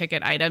want big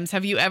ticket items?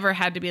 Have you ever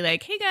had to be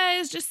like, hey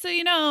guys, just so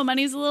you know,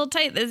 money's a little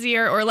tight this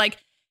year? Or like,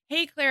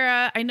 hey,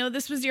 Clara, I know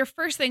this was your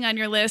first thing on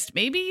your list.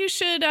 Maybe you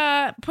should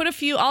put a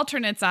few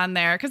alternates on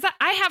there. Because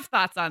I have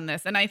thoughts on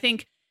this. And I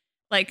think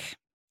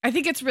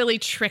it's really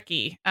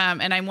tricky.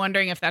 And I'm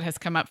wondering if that has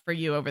come up for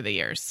you over the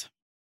years.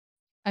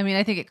 I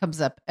think it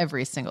comes up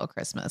every single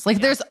Christmas.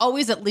 Like there's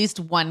always at least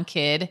one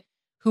kid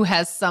who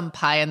has some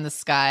pie in the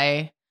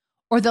sky,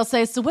 or they'll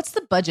say, so what's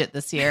the budget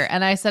this year?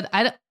 And I said,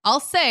 I'll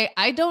say,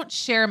 I don't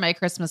share my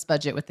Christmas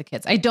budget with the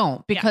kids. I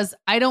don't, because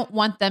I don't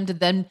want them to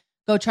then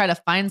go try to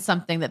find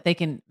something that they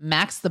can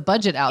max the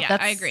budget out. Yeah,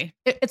 I agree.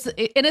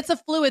 It's a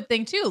fluid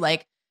thing too.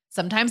 Like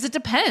sometimes it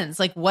depends,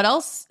 like what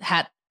else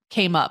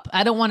came up.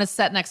 I don't want to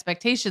set an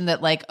expectation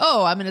that like,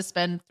 oh, I'm going to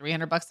spend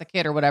 $300 a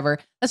kid or whatever.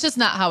 That's just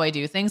not how I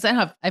do things. I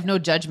have no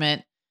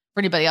judgment for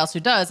anybody else who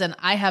does. And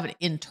I have an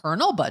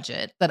internal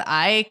budget that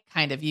I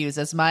kind of use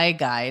as my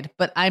guide,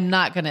 but I'm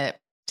not going to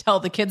tell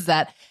the kids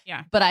that.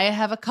 Yeah. But I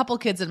have a couple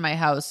kids in my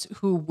house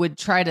who would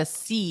try to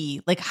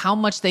see like how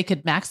much they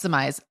could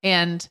maximize.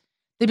 And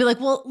they'd be like,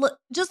 well, look,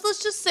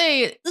 let's just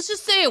say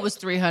it was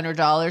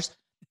 $300.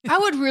 I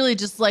would really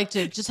just like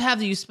to just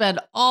have you spend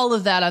all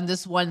of that on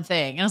this one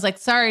thing. And I was like,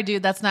 sorry,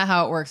 dude, that's not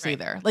how it works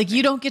either. Like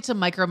you don't get to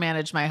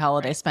micromanage my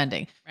holiday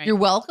spending. Right. You're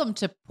welcome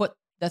to put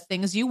the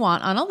things you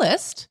want on a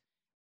list.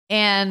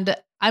 And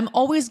I'm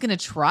always going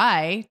to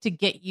try to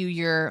get you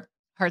your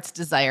heart's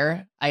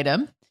desire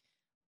item.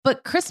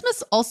 But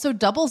Christmas also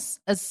doubles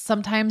as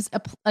sometimes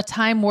a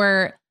time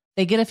where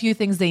they get a few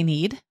things they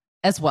need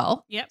as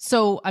well. Yep.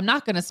 So I'm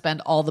not going to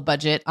spend all the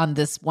budget on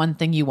this one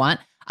thing you want.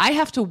 I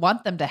have to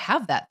want them to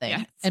have that thing.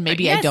 Yes. And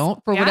maybe I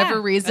don't for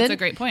whatever reason. That's a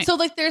great point. So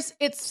like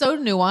it's so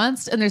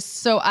nuanced and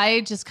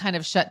I just kind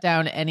of shut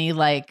down any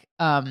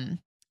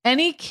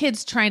any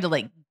kids trying to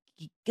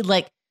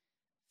like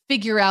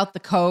figure out the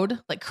code,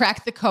 like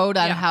crack the code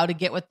on how to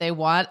get what they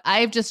want.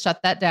 I've just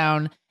shut that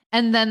down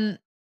and then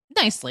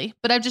nicely,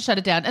 but I've just shut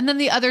it down. And then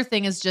the other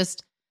thing is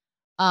just,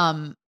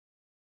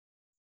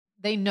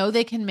 they know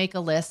they can make a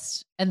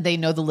list and they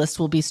know the list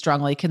will be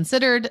strongly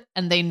considered.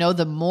 And they know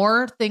the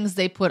more things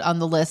they put on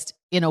the list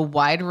in a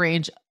wide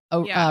range,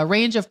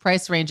 range of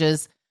price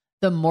ranges,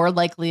 the more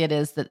likely it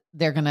is that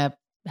they're going to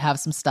have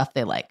some stuff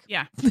they like.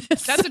 Yeah.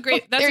 That's a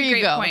great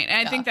point.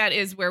 And I think that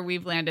is where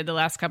we've landed the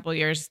last couple of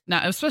years,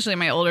 not especially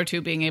my older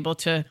two being able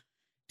to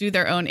do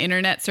their own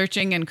internet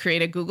searching and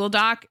create a Google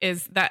Doc,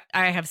 is that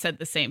I have said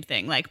the same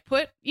thing. Like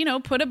put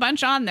a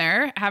bunch on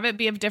there, have it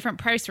be of different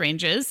price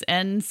ranges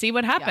and see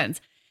what happens.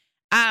 Yeah.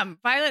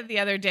 Violet the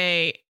other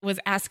day was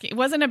asking, it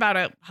wasn't about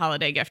a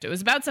holiday gift. It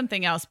was about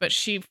something else, but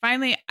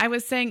I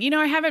was saying,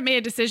 I haven't made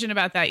a decision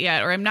about that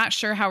yet, or I'm not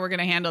sure how we're going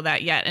to handle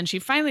that yet. And she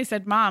finally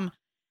said, Mom,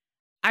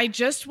 I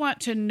just want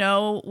to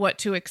know what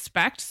to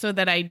expect so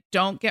that I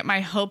don't get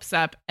my hopes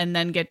up and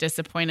then get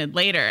disappointed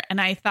later.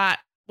 And I thought,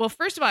 well,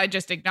 first of all, I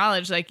just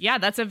acknowledged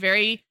that's a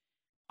very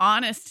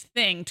honest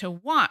thing to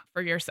want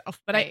for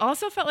yourself. But right. I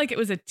also felt like it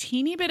was a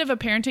teeny bit of a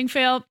parenting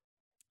fail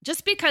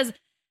just because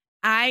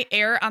I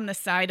err on the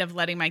side of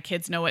letting my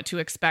kids know what to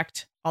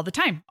expect all the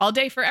time, all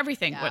day for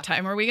everything. Yeah. What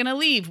time are we going to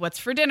leave? What's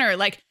for dinner?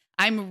 Like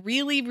I'm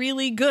really,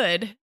 really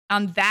good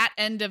on that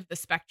end of the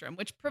spectrum,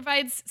 which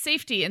provides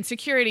safety and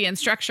security and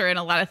structure and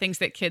a lot of things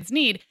that kids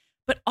need.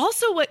 But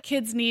also what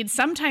kids need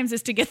sometimes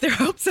is to get their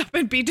hopes up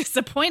and be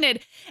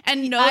disappointed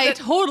and know I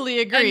totally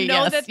agree. And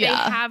know that they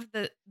have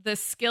the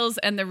skills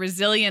and the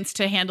resilience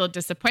to handle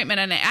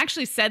disappointment. And I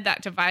actually said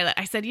that to Violet.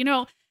 I said,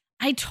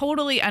 I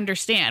totally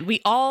understand.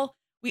 We all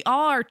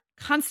are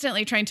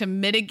constantly trying to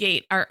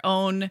mitigate our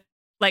own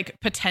like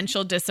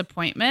potential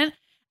disappointment.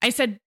 I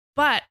said,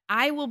 but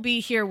I will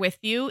be here with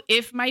you.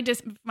 If my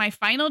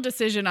final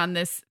decision on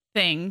this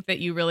thing that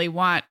you really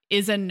want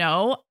is a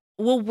no,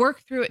 we'll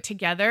work through it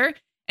together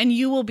and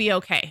you will be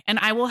okay. And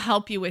I will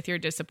help you with your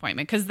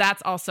disappointment. Cause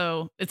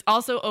it's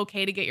also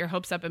okay to get your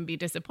hopes up and be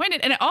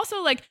disappointed. And it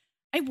also like,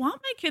 I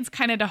want my kids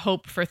kind of to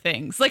hope for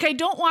things. Like I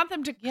don't want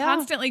them to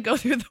constantly go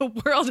through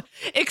the world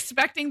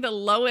expecting the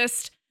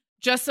lowest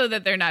just so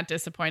that they're not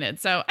disappointed.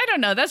 So I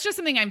don't know. That's just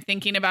something I'm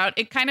thinking about.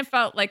 It kind of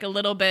felt like a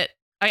little bit,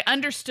 I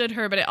understood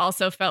her, but it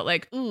also felt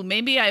like, ooh,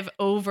 maybe I've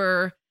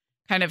over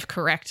kind of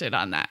corrected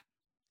on that.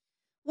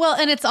 Well,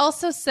 and it's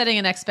also setting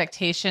an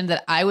expectation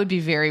that I would be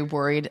very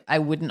worried I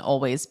wouldn't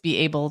always be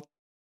able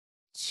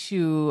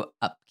to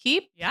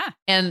upkeep. Yeah.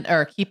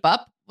 Or keep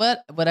up,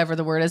 whatever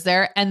the word is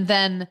there. And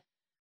then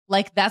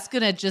like, that's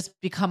going to just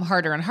become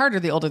harder and harder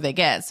the older they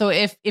get. So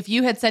if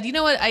you had said, you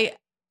know what, I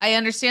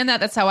understand that.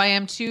 That's how I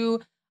am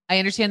too. I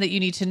understand that you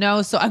need to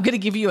know. So I'm going to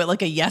give you a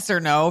yes or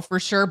no for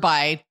sure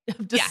by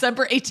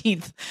December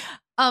 18th.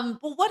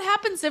 Well, what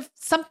happens if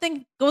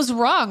something goes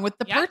wrong with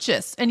the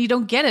purchase and you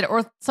don't get it,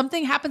 or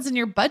something happens in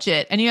your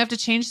budget and you have to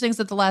change things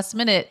at the last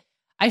minute?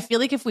 I feel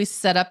like if we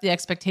set up the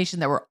expectation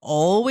that we're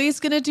always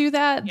going to do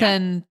that,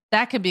 then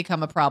that can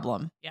become a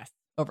problem. Yes.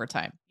 Over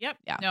time. Yep.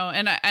 Yeah. No.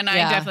 And I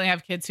definitely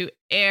have kids who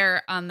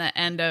err on the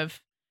end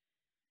of,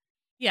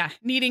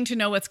 needing to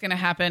know what's going to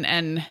happen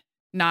and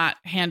not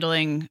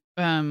handling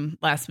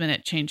last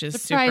minute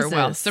changes super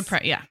well.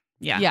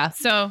 Yeah.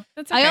 So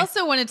that's okay. I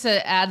also wanted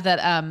to add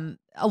that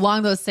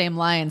along those same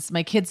lines,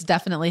 my kids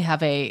definitely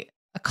have a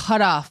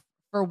cutoff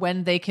for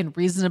when they can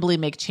reasonably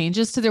make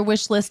changes to their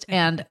wish list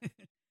and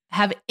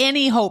have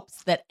any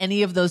hopes that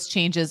any of those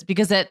changes,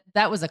 because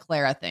that was a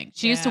Clara thing.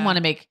 She used to want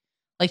to make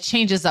like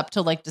changes up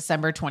to like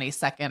December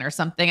 22nd or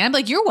something. I'm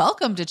like, you're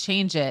welcome to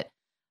change it.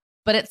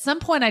 But at some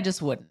point I just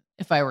wouldn't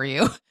if I were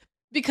you.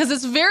 Because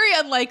it's very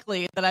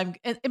unlikely that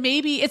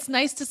maybe it's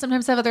nice to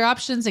sometimes have other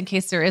options in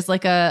case there is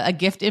like a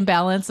gift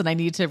imbalance and I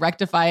need to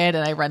rectify it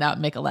and I run out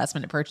and make a last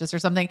minute purchase or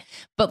something.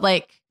 But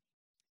like,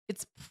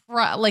 it's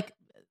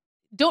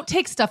don't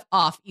take stuff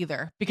off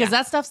either, because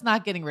that stuff's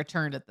not getting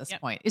returned at this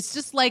point. It's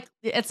just like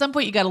at some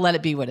point you got to let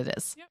it be what it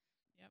is. Yep.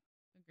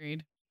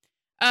 Agreed.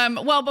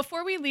 Well,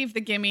 before we leave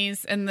the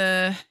gimmies and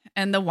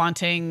the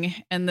wanting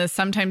and the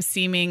sometimes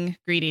seeming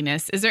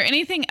greediness, is there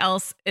anything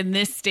else in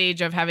this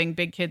stage of having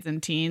big kids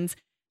and teens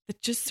that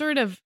just sort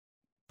of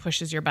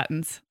pushes your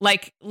buttons?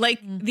 Like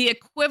the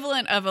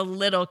equivalent of a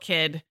little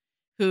kid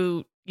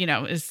who,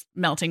 is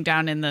melting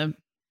down in the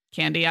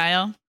candy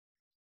aisle.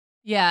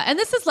 Yeah. And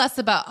this is less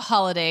about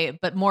holiday,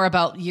 but more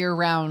about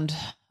year-round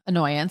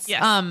annoyance.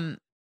 Yes.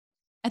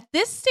 At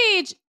this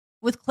stage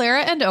with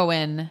Clara and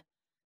Owen,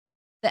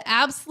 the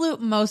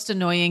absolute most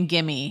annoying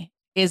gimme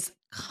is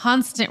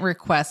constant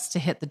requests to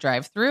hit the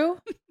drive-through.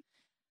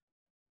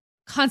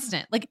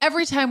 Constant. Like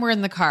every time we're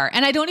in the car.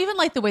 And I don't even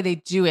like the way they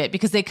do it,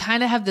 because they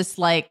kind of have this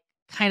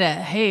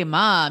hey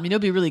mom,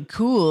 it'd be really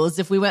cool as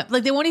if we went,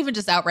 like they won't even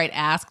just outright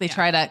ask. They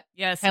try to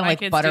kind of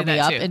like butter me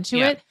up into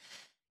it.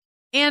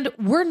 And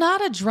we're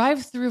not a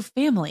drive-through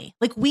family.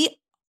 Like we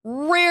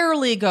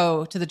rarely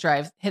go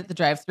to hit the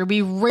drive-through.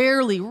 We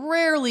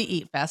rarely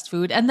eat fast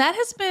food. And that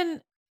has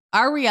been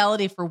our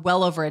reality for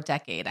well over a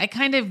decade. I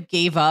kind of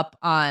gave up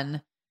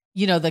on,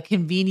 the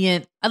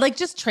convenient, I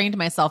just trained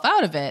myself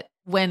out of it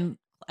when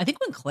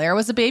Claire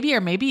was a baby,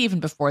 or maybe even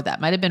before that.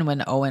 Might've been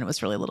when Owen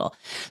was really little.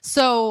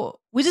 So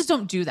we just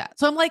don't do that.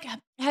 So I'm like,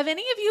 have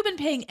any of you been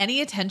paying any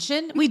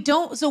attention? We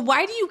don't. So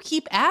why do you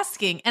keep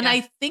asking? And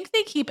I think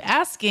they keep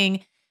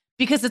asking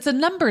because it's a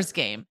numbers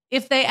game.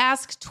 If they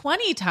ask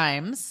 20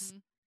 times,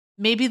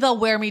 maybe they'll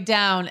wear me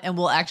down and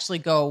we'll actually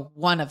go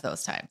one of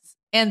those times.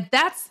 And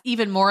that's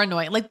even more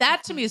annoying. Like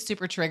that to me is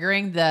super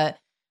triggering, the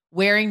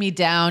wearing me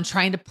down,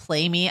 trying to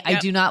play me. Yep. I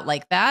do not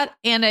like that.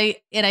 And I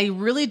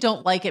really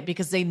don't like it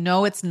because they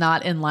know it's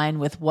not in line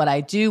with what I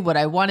do, what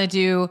I want to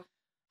do,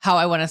 how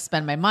I want to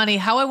spend my money,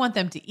 how I want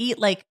them to eat.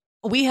 Like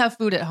we have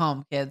food at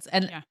home, kids.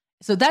 And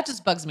so that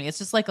just bugs me. It's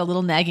just like a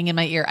little nagging in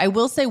my ear. I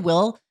will say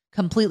Will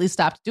completely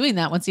stopped doing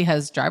that once he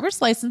has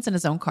driver's license and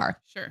his own car.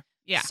 Sure.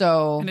 Yeah.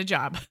 So and a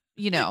job,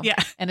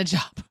 and a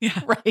job. Yeah.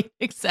 Right.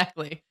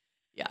 Exactly.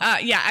 Yeah.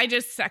 I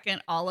just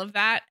second all of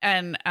that.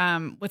 And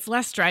what's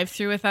less drive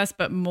through with us,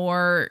 but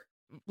more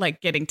like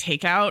getting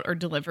takeout or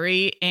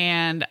delivery.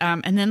 And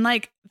then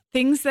like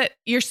things that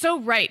you're so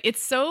right.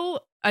 It's so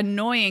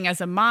annoying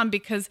as a mom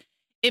because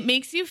it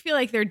makes you feel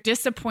like they're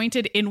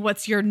disappointed in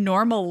what's your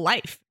normal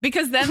life,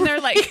 because then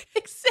they're like,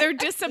 they're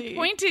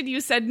disappointed.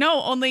 You said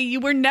no, only you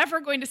were never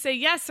going to say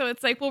yes. So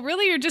it's like, well,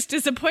 really, you're just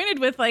disappointed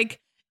with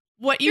like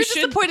what you're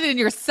disappointed in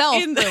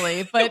yourself,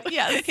 really. But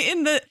yes,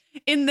 in the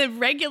in the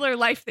regular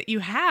life that you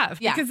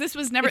have. Yeah. Because this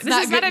was never, It's this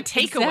not is not good. a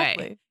takeaway.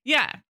 Exactly.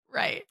 Yeah.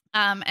 Right.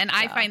 And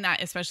I Yeah. find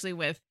that especially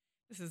with,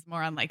 this is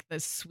more on like the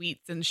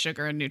sweets and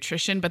sugar and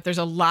nutrition, but there's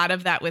a lot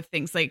of that with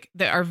things like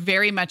that are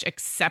very much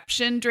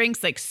exception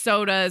drinks, like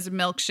sodas,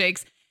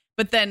 milkshakes,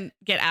 but then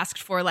get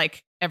asked for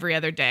like every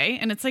other day.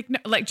 And it's like, no,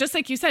 like, just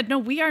like you said, no,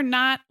 we're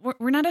not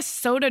a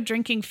soda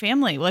drinking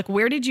family. Like,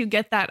 where did you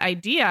get that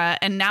idea?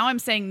 And now I'm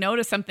saying no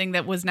to something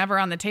that was never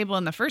on the table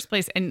in the first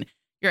place. And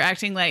you're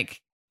acting like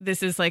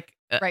this is like,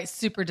 Right.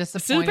 Super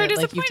disappointed. Like you've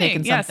disappointing.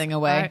 taken something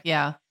away.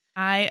 Yeah.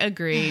 I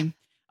agree.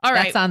 All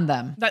right. That's on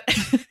them.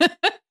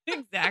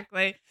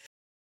 Exactly.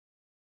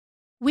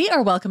 We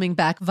are welcoming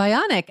back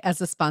Vionic as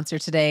a sponsor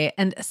today.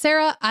 And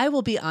Sarah, I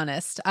will be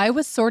honest, I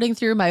was sorting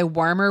through my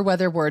warmer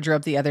weather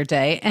wardrobe the other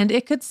day, and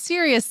it could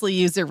seriously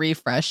use a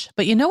refresh.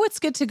 But you know what's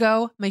good to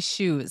go? My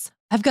shoes.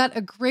 I've got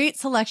a great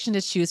selection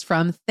to choose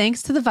from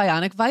thanks to the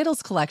Vionic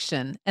Vitals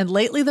collection. And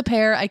lately, the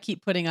pair I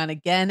keep putting on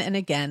again and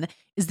again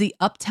is the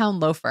Uptown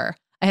Loafer.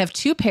 I have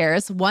two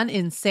pairs, one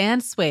in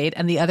sand suede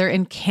and the other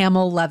in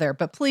camel leather,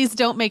 but please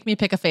don't make me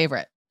pick a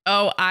favorite.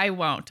 Oh, I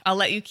won't. I'll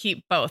let you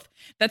keep both.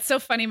 That's so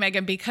funny,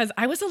 Megan, because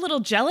I was a little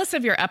jealous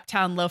of your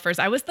Uptown loafers.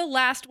 I was the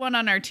last one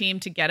on our team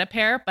to get a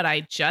pair, but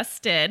I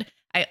just did.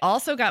 I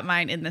also got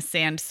mine in the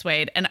sand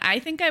suede, and I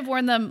think I've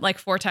worn them like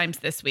 4 times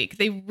this week.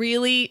 They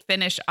really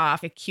finish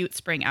off a cute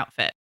spring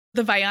outfit.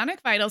 The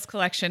Vionic Vitals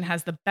collection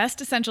has the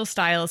best essential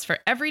styles for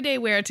everyday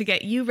wear to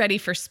get you ready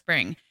for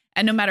spring.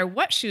 And no matter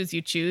what shoes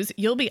you choose,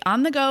 you'll be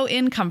on the go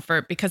in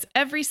comfort because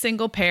every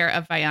single pair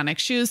of Vionic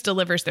shoes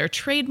delivers their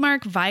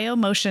trademark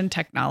VioMotion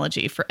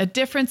technology for a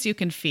difference you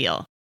can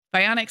feel.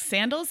 Vionic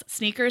sandals,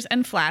 sneakers,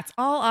 and flats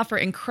all offer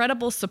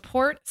incredible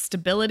support,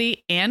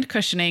 stability, and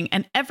cushioning,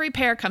 and every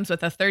pair comes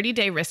with a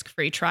 30-day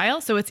risk-free trial,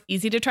 so it's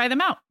easy to try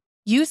them out.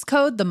 Use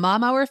code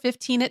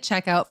TheMomHour15 at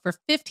checkout for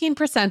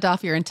 15%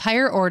 off your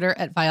entire order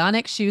at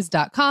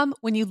VionicShoes.com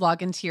when you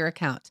log into your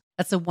account.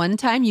 That's a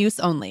one-time use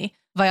only.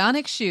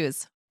 Vionic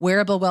Shoes.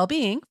 Wearable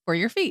well-being for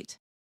your feet.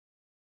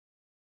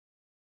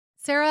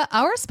 Sarah,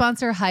 our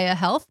sponsor, Hiya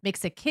Health,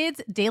 makes a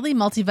kids' daily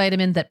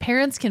multivitamin that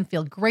parents can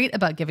feel great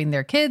about giving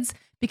their kids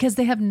because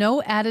they have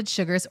no added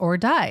sugars or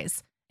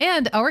dyes.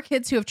 And our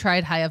kids who have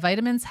tried Hiya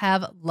vitamins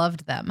have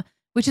loved them,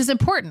 which is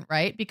important,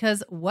 right?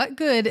 Because what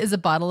good is a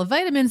bottle of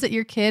vitamins that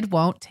your kid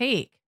won't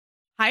take?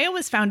 Hiya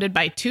was founded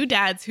by 2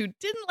 dads who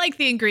didn't like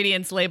the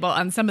ingredients label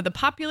on some of the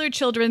popular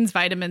children's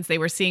vitamins they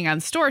were seeing on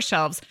store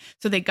shelves,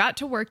 so they got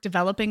to work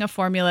developing a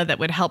formula that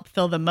would help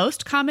fill the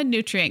most common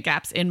nutrient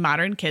gaps in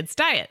modern kids'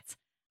 diets.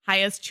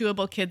 Hiya's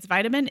Chewable Kids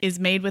Vitamin is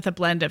made with a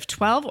blend of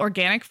 12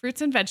 organic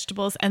fruits and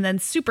vegetables and then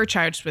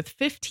supercharged with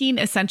 15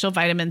 essential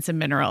vitamins and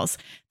minerals.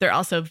 They're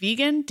also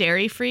vegan,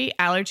 dairy-free,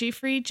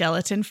 allergy-free,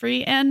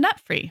 gelatin-free, and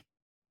nut-free.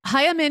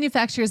 Hiya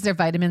manufactures their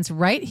vitamins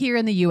right here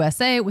in the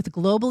USA with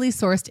globally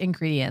sourced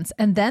ingredients,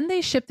 and then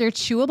they ship their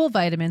chewable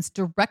vitamins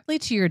directly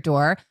to your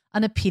door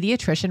on a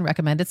pediatrician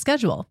recommended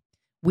schedule.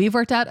 We've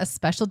worked out a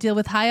special deal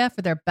with Hiya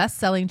for their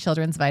best-selling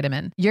children's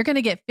vitamin. You're going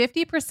to get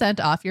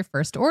 50% off your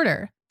first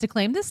order. To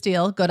claim this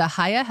deal, go to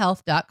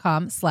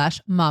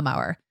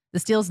hiyahealth.com/momhour.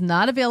 This deal is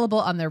not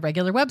available on their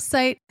regular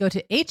website. Go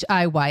to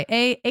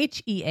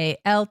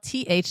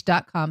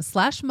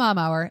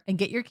hiyahealth.com/momhour and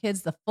get your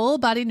kids the full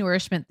body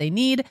nourishment they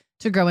need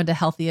to grow into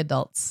healthy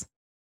adults.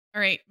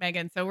 All right,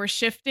 Megan. So we're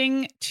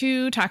shifting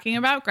to talking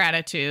about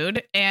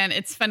gratitude. And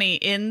it's funny,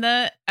 in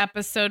the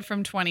episode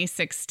from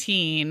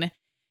 2016,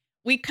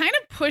 we kind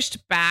of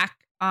pushed back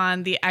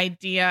on the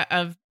idea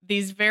of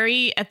these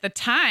very, at the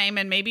time,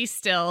 and maybe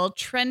still,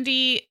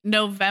 trendy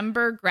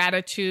November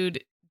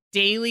gratitude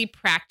daily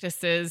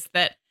practices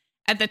that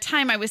at the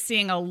time I was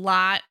seeing a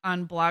lot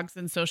on blogs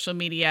and social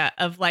media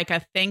of like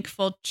a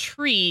thankful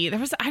tree. There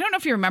was, I don't know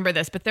if you remember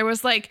this, but there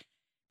was like,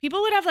 people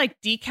would have like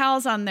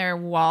decals on their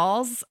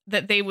walls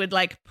that they would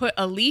like put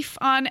a leaf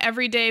on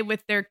every day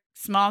with their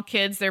small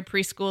kids, their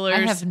preschoolers. I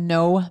have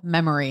no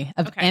memory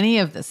of any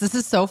of this. This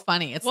is so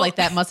funny. It's like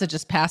that must have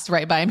just passed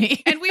right by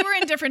me. And we were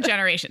in different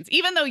generations.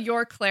 Even though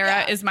your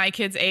Clara is my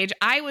kid's age,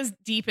 I was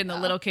deep in the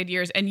little kid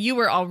years and you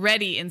were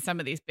already in some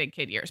of these big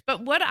kid years.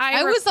 But what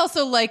I was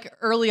also like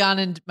early on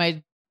in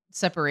my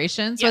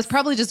separation. So I was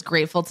probably just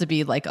grateful to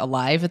be like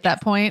alive at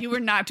that point. You were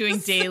not doing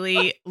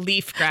daily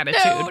leaf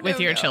gratitude with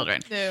your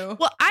children. No.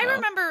 Well, I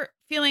remember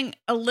feeling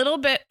a little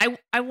bit,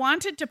 I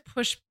wanted to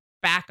push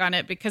back on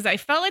it because I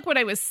felt like what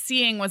I was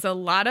seeing was a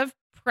lot of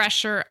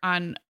pressure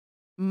on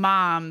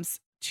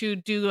moms to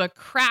do a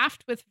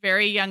craft with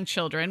very young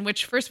children,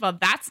 which first of all,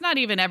 that's not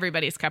even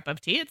everybody's cup of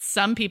tea. It's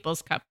some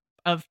people's cup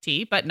of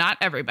tea, but not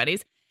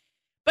everybody's.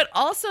 But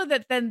also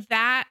that then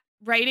that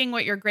writing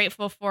what you're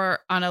grateful for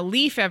on a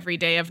leaf every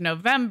day of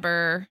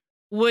November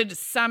would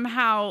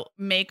somehow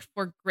make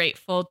for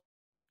grateful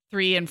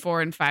 3 and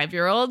 4 and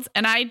 5-year-olds.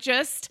 And I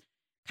just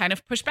kind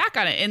of pushed back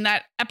on it in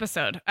that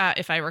episode,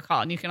 if I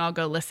recall, and you can all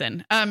go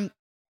listen.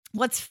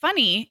 What's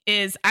funny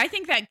is I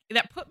think that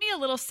put me a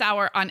little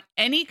sour on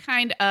any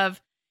kind of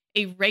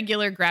a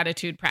regular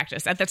gratitude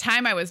practice. At the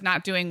time, I was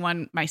not doing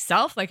one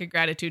myself, like a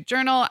gratitude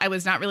journal. I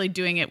was not really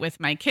doing it with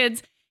my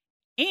kids.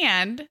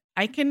 And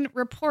I can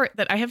report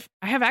that I have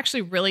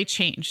actually really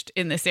changed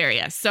in this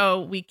area.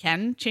 So we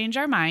can change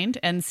our mind,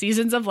 and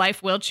seasons of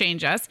life will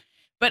change us.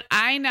 But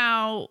I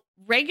now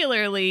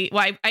regularly,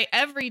 I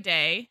every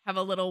day have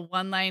a little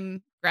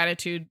 1-line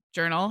gratitude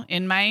journal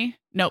in my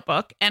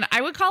notebook. And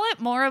I would call it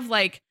more of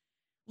like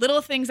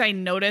little things I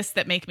notice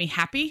that make me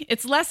happy.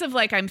 It's less of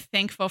like I'm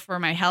thankful for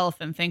my health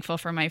and thankful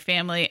for my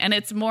family. And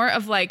it's more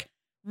of like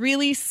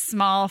really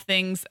small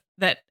things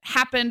that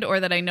happened or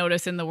that I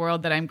notice in the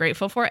world that I'm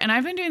grateful for. And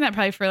I've been doing that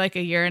probably for like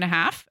a year and a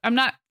half. I'm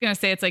not going to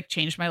say it's like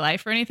changed my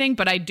life or anything,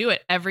 but I do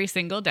it every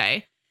single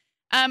day.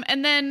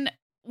 And then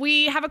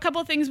we have a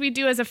couple things we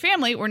do as a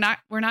family. We're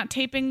not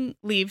taping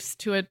leaves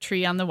to a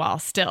tree on the wall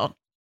still.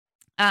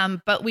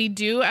 But we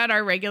do at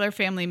our regular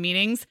family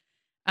meetings.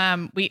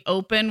 We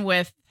open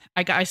with,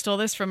 I stole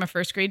this from a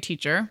first grade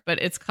teacher, but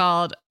it's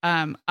called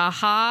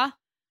AHA,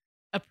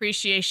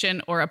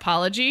 appreciation, or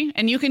apology.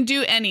 And you can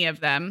do any of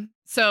them.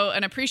 So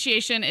an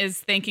appreciation is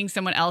thanking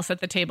someone else at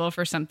the table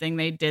for something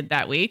they did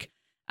that week.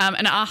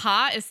 An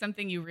aha is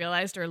something you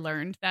realized or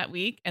learned that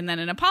week. And then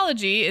an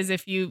apology is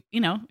if you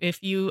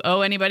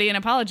owe anybody an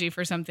apology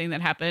for something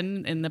that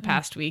happened in the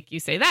past week, you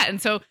say that.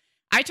 And so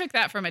I took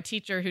that from a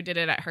teacher who did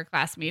it at her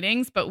class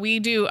meetings, but we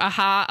do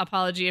aha,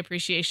 apology,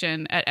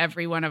 appreciation at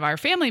every one of our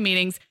family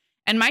meetings.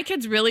 And my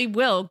kids really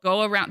will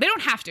go around. They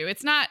don't have to.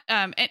 It's not,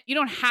 you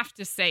don't have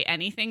to say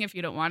anything if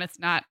you don't want. It's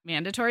not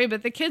mandatory,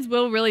 but the kids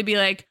will really be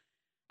like,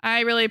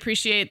 I really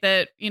appreciate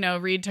that,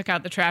 Reed took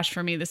out the trash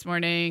for me this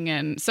morning.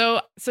 And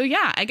so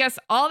yeah, I guess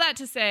all that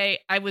to say,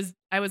 I was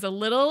a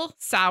little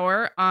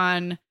sour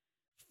on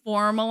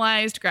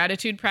formalized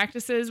gratitude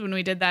practices when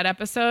we did that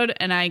episode.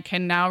 And I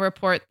can now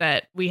report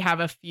that we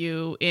have a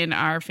few in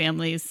our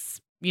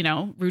family's,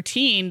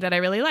 routine that I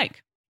really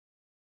like.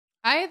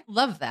 I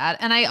love that.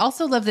 And I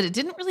also love that it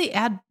didn't really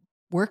add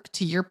work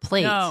to your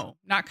plate. No,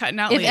 not cutting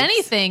out If leaves.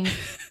 anything,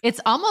 it's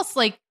almost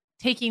like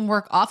taking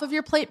work off of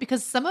your plate,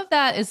 because some of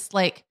that is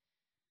like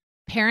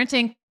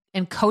parenting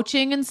and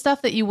coaching and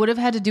stuff that you would have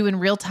had to do in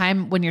real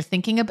time when you're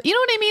thinking about, you know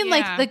what I mean? Yeah.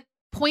 Like the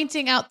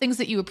pointing out things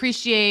that you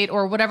appreciate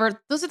or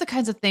whatever. Those are the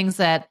kinds of things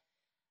that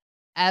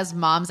as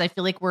moms, I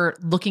feel like we're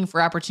looking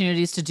for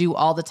opportunities to do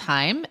all the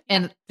time.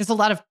 And there's a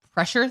lot of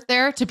pressure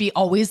there to be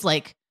always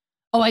like,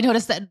 oh, I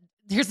noticed that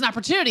here's an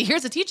opportunity.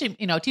 Here's a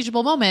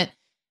teachable moment.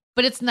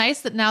 But it's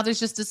nice that now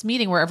there's just this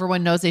meeting where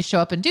everyone knows they show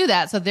up and do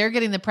that. So they're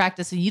getting the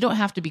practice and you don't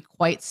have to be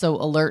quite so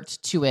alert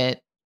to it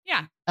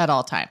at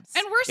all times.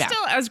 And we're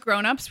still, as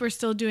grownups, we're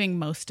still doing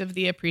most of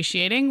the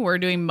appreciating. We're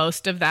doing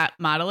most of that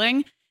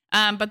modeling.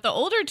 But the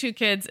older two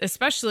kids,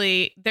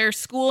 especially, their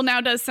school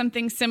now does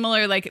something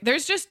similar. Like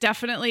there's just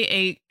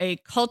definitely a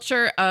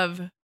culture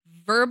of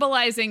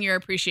verbalizing your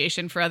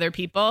appreciation for other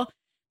people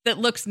that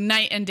looks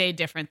night and day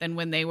different than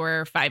when they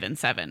were 5 and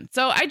 7.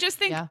 So I just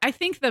think, I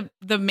think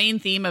the main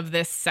theme of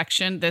this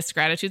section, this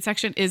gratitude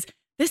section, is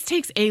this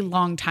takes a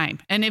long time.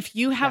 And if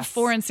you have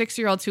 4 and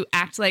 6-year-olds who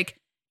act like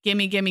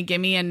gimme, gimme,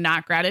 gimme, and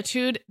not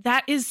gratitude,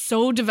 that is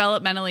so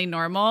developmentally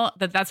normal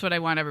that's what I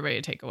want everybody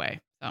to take away.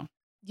 So,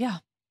 yeah.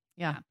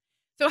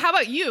 So how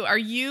about you? Are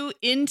you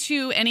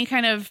into any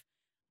kind of,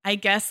 I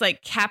guess,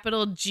 like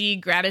capital G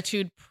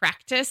gratitude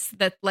practice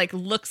that like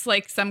looks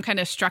like some kind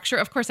of structure?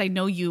 Of course, I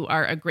know you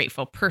are a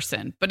grateful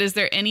person, but is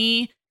there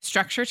any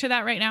structure to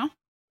that right now?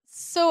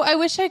 So I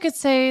wish I could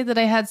say that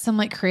I had some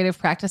like creative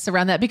practice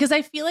around that, because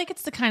I feel like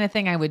it's the kind of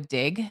thing I would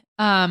dig.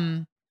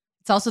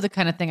 It's also the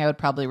kind of thing I would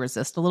probably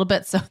resist a little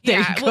bit. So there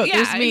you go. Well,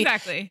 yeah, There's me.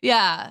 Exactly.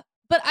 Yeah.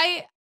 But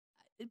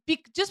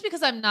just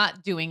because I'm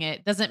not doing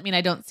it doesn't mean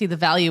I don't see the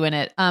value in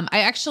it.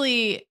 I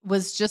actually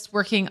was just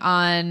working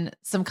on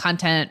some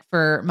content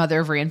for Mother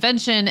of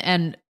Reinvention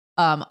and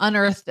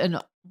unearthed in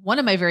one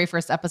of my very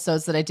first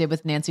episodes that I did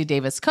with Nancy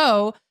Davis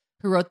Coe,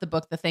 who wrote the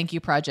book, The Thank You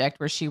Project,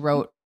 where she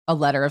wrote a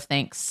letter of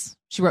thanks.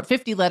 She wrote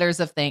 50 letters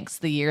of thanks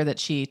the year that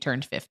she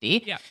turned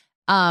 50. Yeah.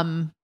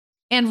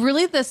 And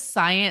really the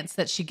science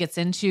that she gets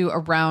into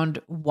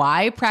around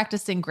why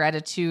practicing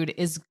gratitude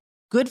is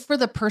good for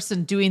the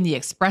person doing the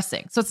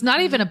expressing. So it's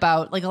not even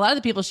about, like, a lot of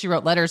the people she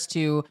wrote letters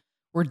to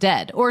were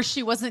dead, or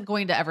she wasn't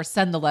going to ever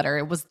send the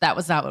letter. That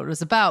was not what it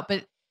was about,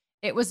 but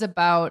it was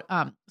about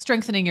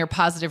strengthening your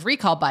positive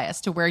recall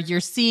bias to where you're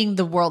seeing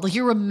the world, like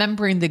you're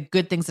remembering the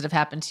good things that have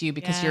happened to you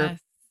because your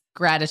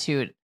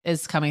gratitude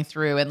is coming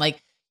through. And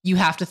like, you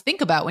have to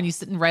think about when you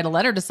sit and write a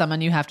letter to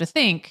someone, you have to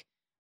think,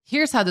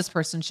 here's how this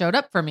person showed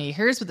up for me.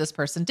 Here's what this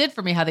person did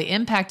for me, how they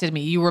impacted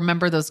me. You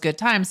remember those good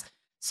times.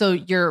 So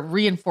you're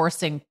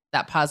reinforcing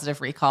that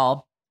positive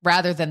recall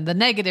rather than the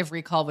negative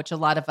recall, which a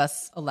lot of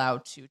us allow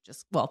to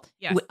just,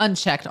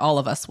 unchecked, all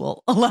of us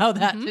will allow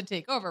that to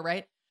take over,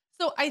 right?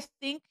 So I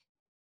think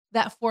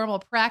that formal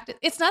practice,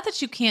 it's not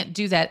that you can't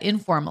do that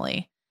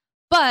informally,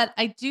 but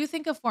I do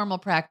think a formal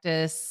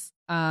practice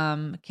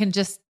can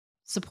just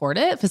support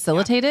it,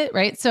 facilitate it,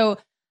 right? So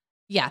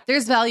yeah,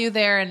 there's value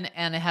there,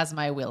 and it has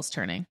my wheels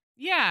turning.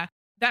 Yeah.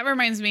 That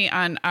reminds me,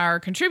 on our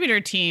contributor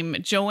team,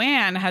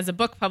 Joanne has a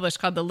book published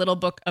called The Little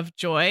Book of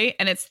Joy,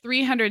 and it's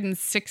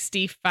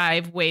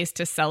 365 ways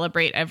to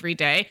celebrate every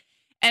day.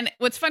 And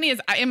what's funny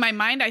is in my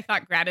mind, I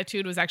thought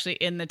gratitude was actually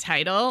in the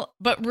title,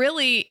 but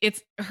really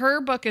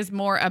her book is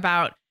more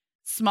about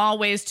small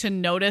ways to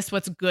notice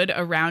what's good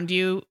around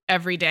you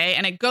every day.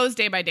 And it goes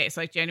day by day.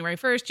 So like January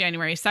 1st,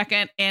 January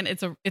 2nd. And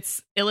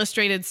it's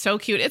illustrated so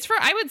cute. It's for,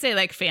 I would say,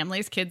 like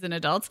families, kids and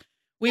adults.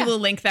 We will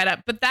link that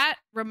up. But that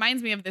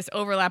reminds me of this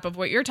overlap of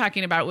what you're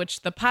talking about,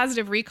 which the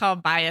positive recall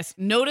bias,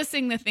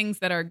 noticing the things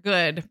that are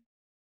good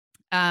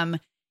and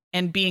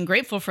being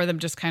grateful for them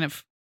just kind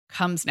of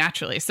comes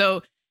naturally.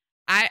 So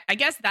I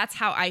guess that's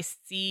how I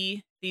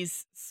see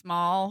these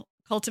small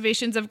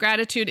cultivations of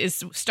gratitude,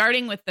 is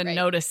starting with the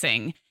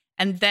noticing.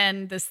 And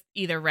then this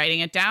either writing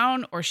it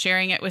down or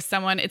sharing it with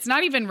someone. It's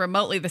not even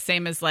remotely the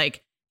same as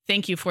like,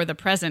 thank you for the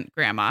present,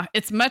 Grandma.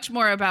 It's much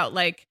more about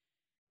like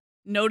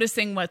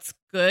noticing what's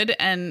good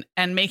and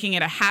making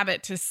it a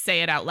habit to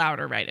say it out loud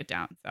or write it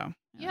down. So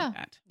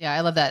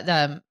I love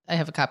that. I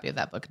have a copy of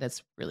that book and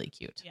it's really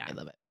cute. I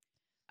love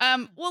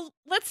it. Well,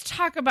 let's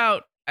talk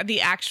about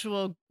the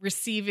actual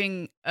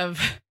receiving of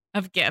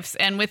gifts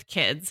and with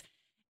kids.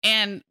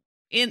 And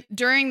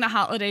during the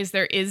holidays,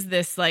 there is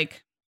this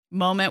like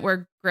moment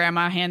where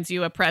Grandma hands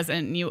you a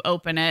present and you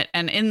open it.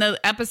 And in the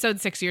episode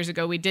 6 years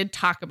ago, we did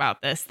talk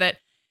about this, that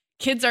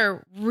kids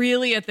are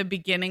really at the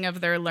beginning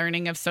of their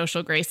learning of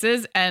social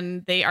graces,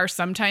 and they are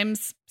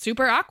sometimes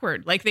super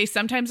awkward. Like they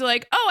sometimes are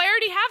like, oh, I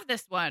already have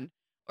this one.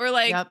 Or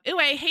like, oh,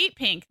 I hate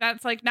pink.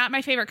 That's like not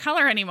my favorite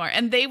color anymore.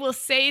 And they will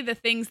say the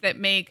things that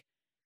make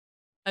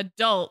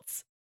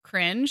adults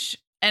cringe.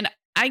 And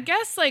I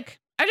guess like,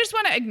 I just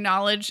want to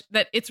acknowledge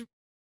that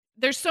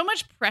there's so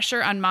much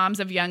pressure on moms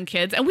of young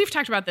kids. And we've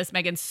talked about this,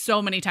 Megan,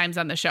 so many times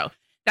on the show,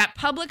 that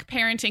public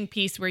parenting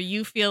piece where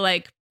you feel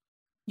like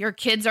your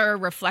kids are a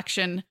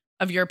reflection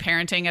of your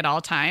parenting at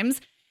all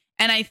times.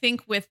 And I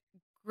think with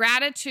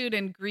gratitude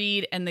and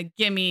greed and the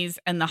gimmies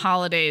and the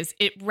holidays,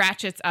 it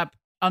ratchets up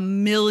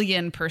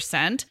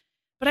 1,000,000%.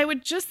 But I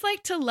would just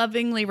like to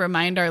lovingly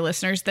remind our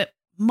listeners that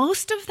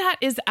most of that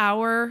is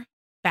our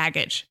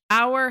baggage,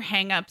 our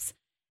hangups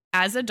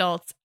as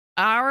adults,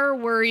 our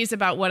worries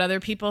about what other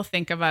people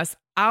think of us,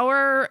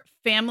 our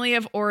family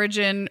of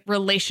origin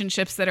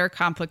relationships that are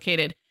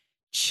complicated.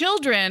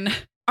 Children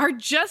are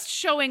just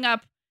showing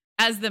up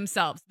as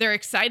themselves. They're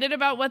excited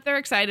about what they're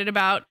excited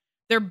about.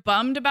 They're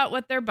bummed about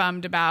what they're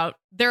bummed about.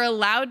 They're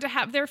allowed to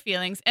have their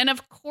feelings. And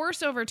of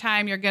course, over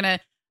time, you're going to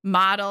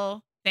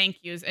model thank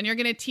yous and you're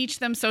going to teach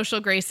them social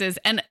graces.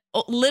 And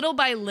little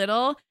by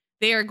little,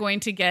 they are going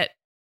to get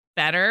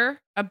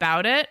better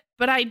about it.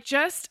 But I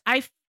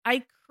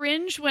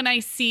cringe when I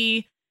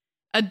see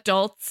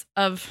adults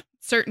of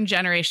certain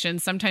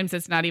generations, sometimes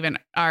it's not even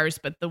ours,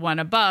 but the one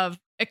above,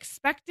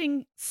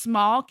 expecting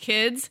small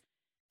kids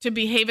to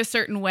behave a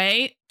certain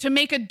way to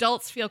make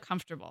adults feel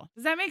comfortable.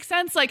 Does that make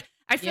sense? Like,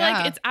 I feel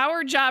like it's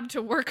our job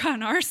to work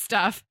on our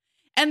stuff,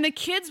 and the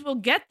kids will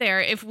get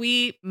there if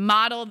we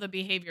model the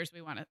behaviors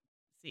we want to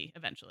see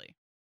eventually.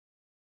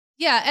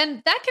 Yeah.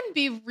 And that can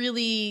be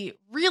really,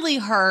 really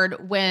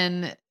hard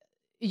when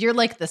you're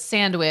like the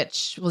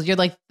sandwich. Well, you're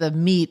like the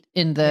meat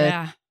in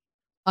the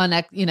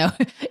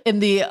in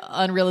the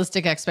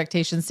unrealistic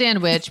expectation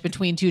sandwich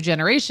between two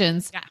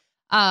generations. Yeah.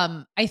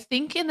 I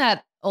think in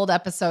that old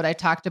episode, I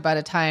talked about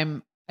a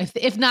time,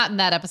 if not in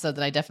that episode,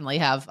 that I definitely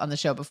have on the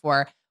show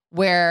before,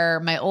 where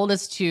my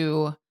oldest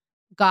two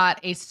got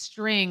a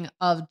string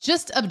of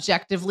just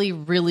objectively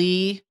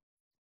really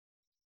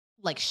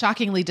like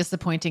shockingly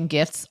disappointing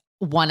gifts,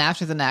 one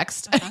after the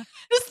next.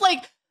 Just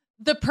like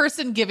the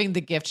person giving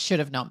the gift should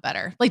have known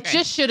better, like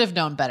just should have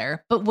known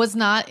better, but was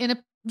not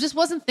just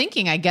wasn't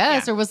thinking, I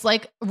guess, or was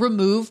like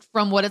removed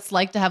from what it's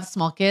like to have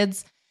small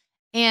kids.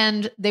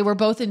 And they were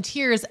both in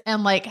tears,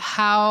 and like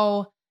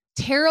how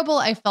terrible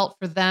I felt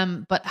for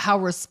them, but how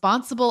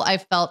responsible I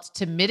felt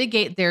to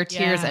mitigate their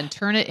tears and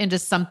turn it into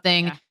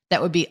something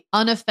that would be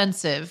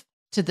unoffensive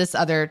to this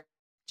other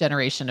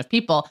generation of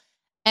people.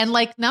 And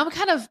like, now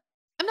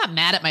I'm not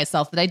mad at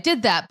myself that I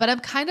did that, but I'm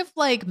kind of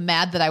like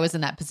mad that I was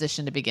in that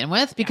position to begin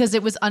with, because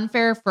it was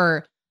unfair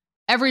for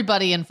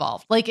everybody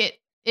involved. Like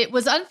it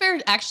was unfair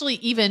actually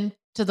even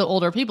to the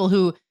older people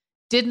who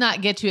did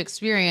not get to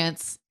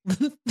experience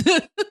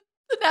the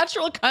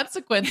natural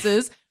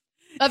consequences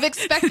of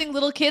expecting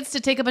little kids to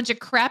take a bunch of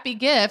crappy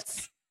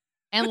gifts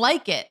and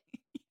like it.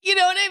 You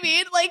know what I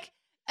mean? Like,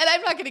 and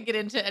I'm not going to get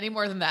into any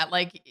more than that.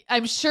 Like,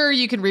 I'm sure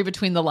you can read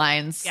between the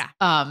lines.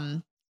 Yeah.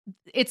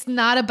 It's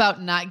not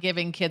about not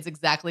giving kids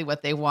exactly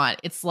what they want.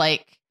 It's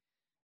like,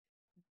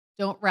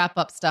 don't wrap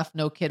up stuff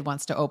no kid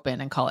wants to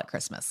open and call it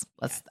Christmas.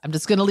 I'm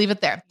just going to leave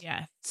it there.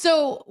 Yeah.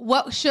 So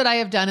what should I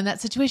have done in that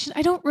situation?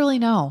 I don't really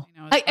know.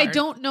 I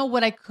don't know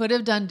what I could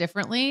have done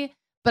differently,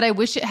 but I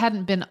wish it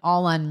hadn't been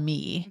all on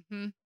me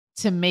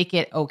to make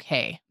it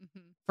okay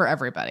for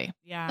everybody.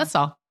 Yeah. That's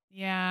all.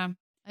 Yeah.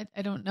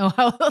 I don't know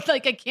how,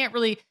 like, I can't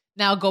really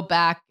now go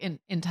back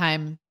in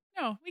time.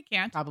 No, we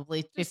can't.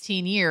 Probably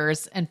 15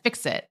 years and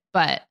fix it.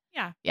 But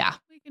yeah.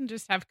 We can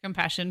just have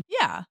compassion.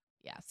 Yeah.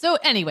 Yeah. So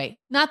anyway,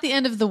 not the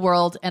end of the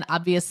world. And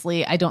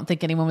obviously I don't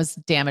think anyone was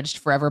damaged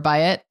forever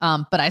by it.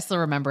 But I still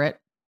remember it.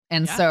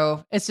 And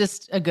so it's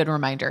just a good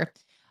reminder.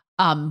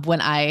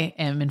 when I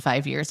am in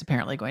 5 years,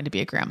 apparently going to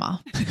be a grandma.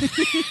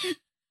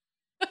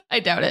 I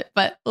doubt it,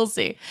 but we'll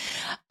see.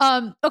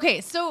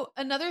 Okay. So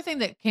another thing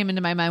that came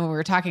into my mind when we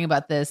were talking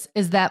about this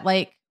is that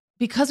like,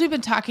 because we've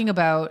been talking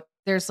about,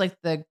 there's like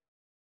the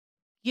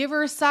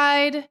giver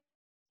side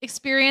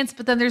experience,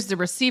 but then there's the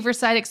receiver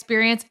side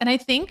experience. And I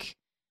think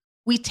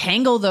we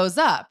tangle those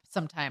up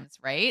sometimes,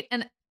 right?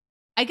 And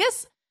I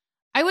guess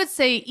I would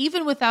say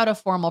even without a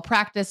formal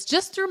practice,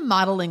 just through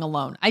modeling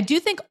alone, I do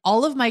think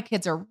all of my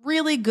kids are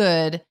really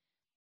good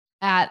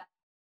at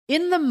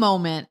in the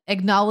moment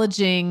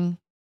acknowledging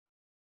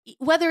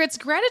whether it's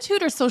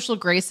gratitude or social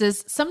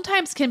graces,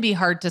 sometimes can be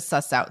hard to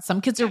suss out. Some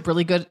kids are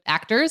really good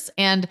actors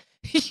and,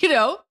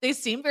 they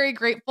seem very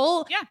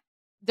grateful. Yeah.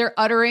 They're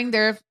uttering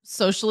their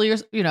socially,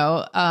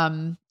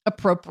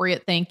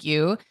 appropriate thank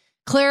you.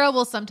 Clara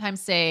will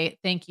sometimes say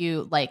thank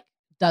you like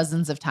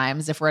dozens of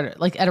times if we're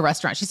at a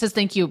restaurant. She says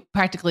thank you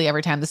practically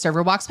every time the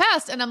server walks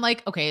past. And I'm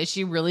like, okay, is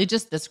she really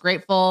just this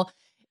grateful?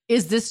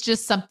 Is this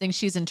just something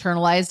she's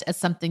internalized as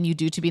something you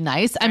do to be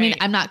nice? I mean,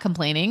 I'm not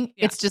complaining.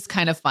 Yeah. It's just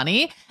kind of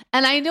funny.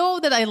 And I know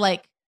that I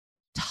like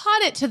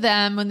taught it to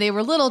them when they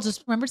were little,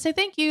 just remember to say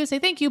thank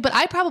you. But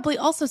I probably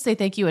also say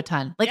thank you a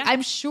ton. Like,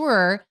 I'm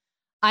sure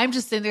I'm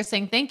just sitting there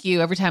saying thank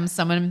you every time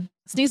someone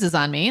sneezes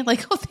on me.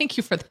 Like, oh, thank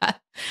you for that.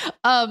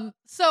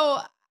 So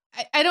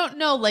I don't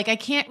know. Like, I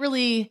can't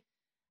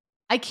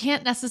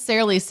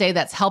necessarily say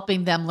that's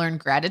helping them learn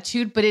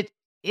gratitude, but it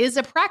is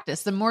a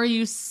practice. The more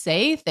you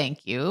say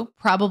thank you,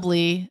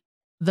 probably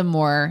the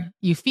more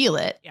you feel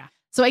it. Yeah.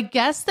 So I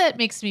guess that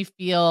makes me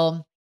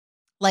feel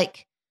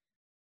like,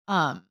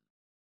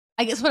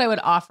 I guess what I would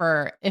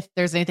offer if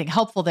there's anything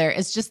helpful there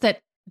is just that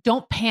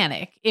don't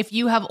panic. If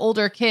you have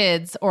older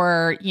kids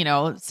or,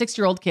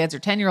 6-year-old kids or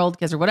 10-year-old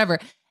kids or whatever,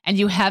 and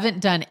you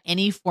haven't done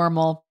any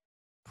formal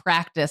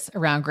practice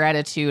around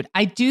gratitude,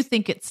 I do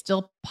think it's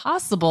still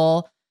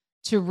possible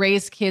to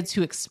raise kids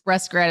who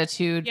express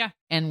gratitude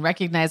and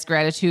recognize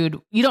gratitude.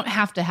 You don't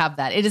have to have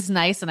that. It is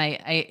nice. And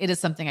it is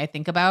something I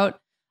think about.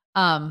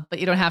 But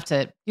you don't have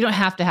to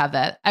have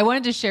that. I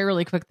wanted to share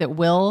really quick that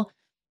Will,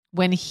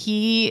 when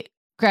he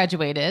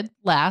graduated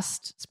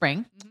last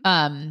spring,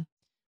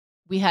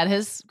 we had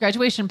his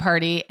graduation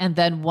party. And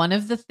then one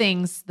of the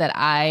things that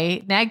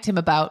I nagged him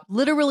about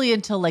literally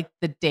until like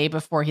the day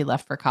before he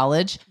left for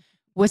college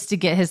was to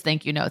get his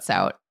thank you notes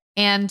out.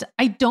 And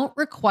I don't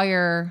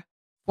require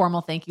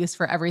formal thank yous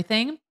for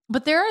everything,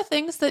 but there are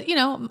things that,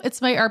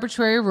 it's my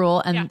arbitrary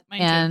rule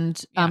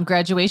and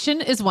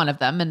graduation is one of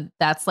them. And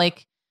that's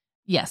like,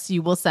 yes,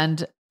 you will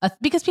send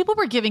because people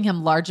were giving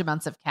him large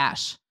amounts of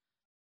cash.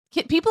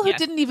 People who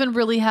didn't even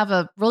really have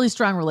a really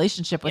strong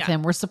relationship with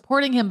him were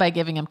supporting him by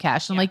giving him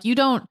cash. And like, you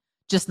don't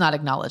just not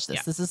acknowledge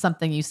this. This is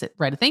something you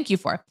write a thank you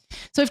for.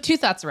 So I have two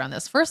thoughts around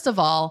this. First of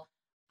all,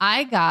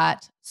 I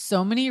got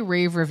so many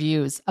rave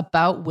reviews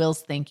about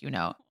Will's thank you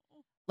note.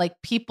 Like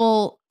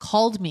people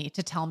called me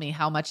to tell me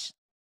how much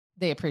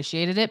they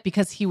appreciated it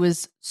because he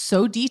was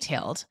so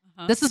detailed.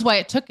 This is why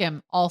it took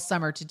him all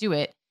summer to do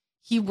it.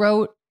 He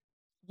wrote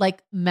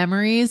like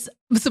memories.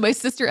 So my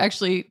sister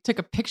actually took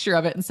a picture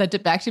of it and sent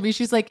it back to me.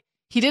 She's like,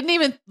 he didn't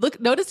even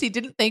notice he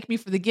didn't thank me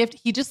for the gift.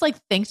 He just like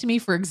thanked me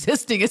for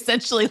existing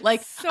essentially.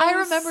 Like so I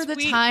remember the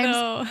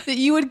times that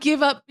you would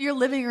give up your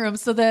living room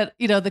so that,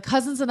 the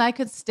cousins and I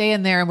could stay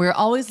in there and we were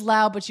always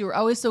loud, but you were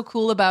always so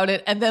cool about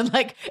it. And then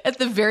like at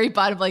the very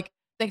bottom, like,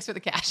 thanks for the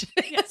cash.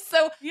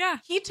 So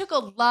he took a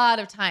lot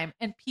of time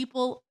and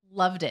people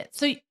loved it.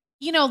 So,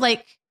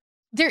 like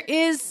there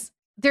is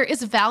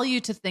value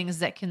to things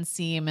that can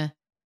seem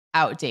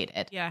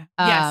outdated.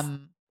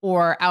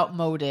 Or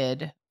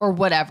outmoded or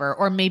whatever,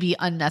 or maybe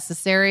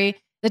unnecessary.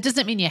 That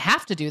doesn't mean you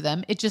have to do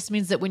them. It just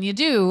means that when you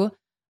do,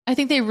 I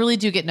think they really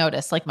do get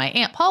noticed. Like my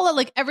Aunt Paula,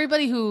 like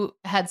everybody who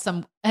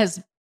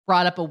has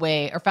brought up a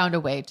way or found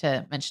a way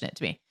to mention it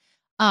to me.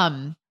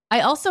 I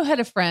also had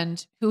a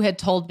friend who had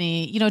told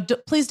me,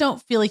 please don't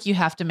feel like you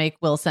have to make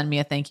Will send me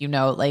a thank you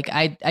note. Like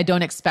I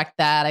don't expect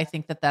that. I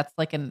think that's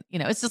like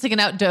it's just like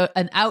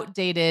an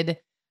outdated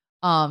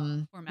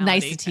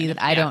nicety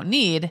that I don't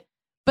need.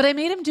 But I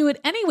made him do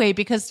it anyway,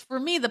 because for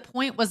me, the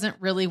point wasn't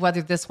really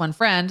whether this one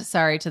friend,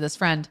 sorry to this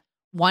friend,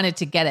 wanted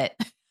to get it.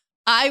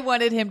 I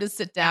wanted him to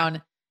sit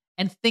down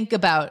and think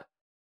about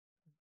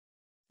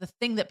the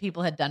thing that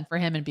people had done for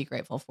him and be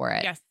grateful for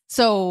it. Yes.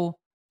 So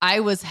I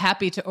was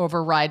happy to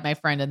override my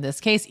friend in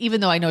this case, even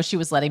though I know she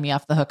was letting me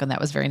off the hook and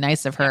that was very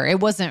nice of her. It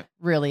wasn't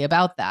really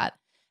about that.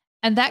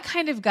 And that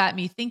kind of got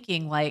me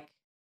thinking, like,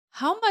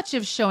 how much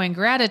of showing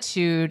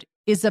gratitude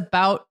is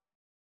about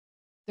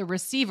the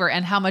receiver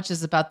and how much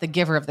is about the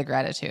giver of the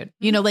gratitude?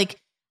 Like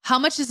how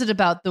much is it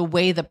about the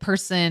way the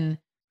person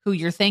who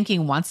you're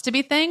thanking wants to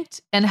be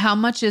thanked? And how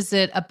much is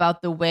it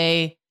about the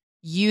way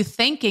you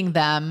thanking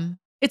them?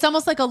 It's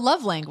almost like a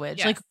love language.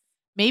 Yes. Like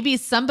maybe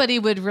somebody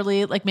would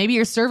really maybe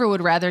your server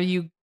would rather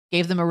you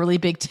gave them a really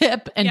big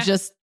tip and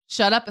just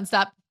shut up and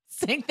stop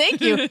saying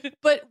thank you.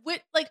 But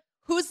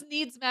whose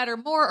needs matter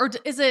more? Or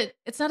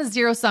it's not a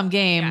zero-sum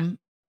game. Yeah.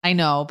 I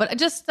know, but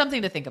just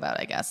something to think about,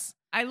 I guess.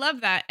 I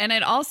love that. And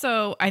it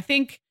also, I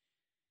think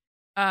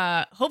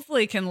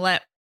hopefully can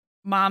let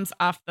moms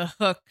off the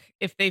hook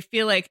if they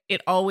feel like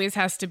it always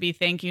has to be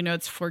thank you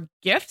notes for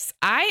gifts.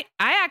 I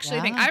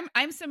actually think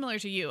I'm similar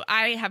to you.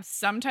 I have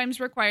sometimes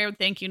required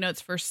thank you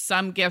notes for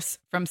some gifts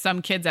from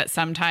some kids at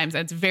some times.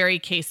 It's very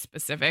case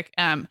specific.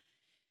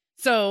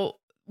 So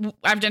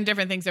I've done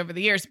different things over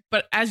the years,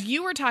 but as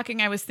you were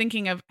talking, I was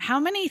thinking of how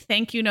many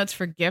thank you notes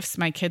for gifts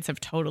my kids have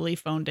totally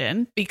phoned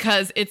in,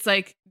 because it's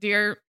like,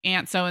 dear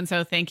Aunt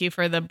so-and-so, thank you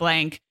for the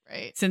blank.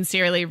 Right.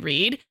 Sincerely,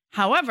 Reed.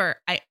 However,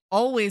 I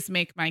always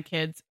make my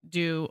kids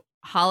do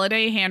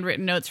holiday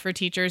handwritten notes for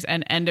teachers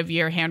and end of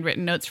year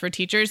handwritten notes for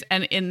teachers.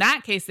 And in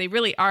that case, they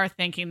really are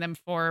thanking them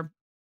for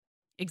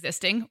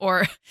existing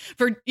or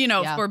for,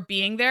 for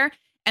being there.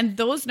 And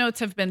those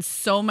notes have been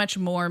so much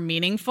more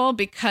meaningful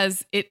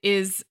because it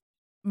is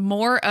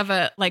more of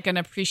an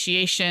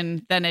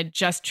appreciation than a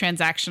just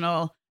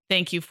transactional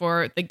thank you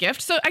for the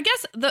gift. So I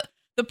guess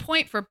the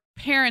point for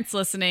parents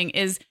listening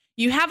is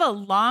you have a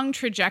long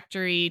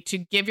trajectory to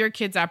give your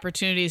kids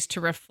opportunities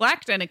to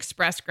reflect and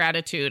express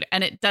gratitude.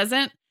 And it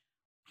doesn't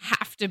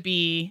have to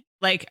be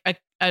like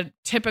a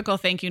typical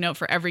thank you note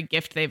for every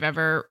gift they've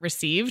ever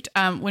received.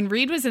 When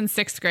Reed was in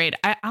 6th grade,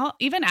 I'll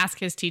even ask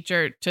his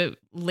teacher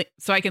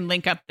so I can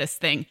link up this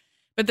thing.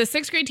 But the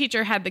 6th grade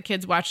teacher had the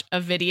kids watch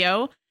a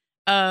video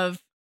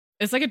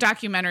it's like a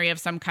documentary of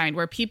some kind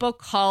where people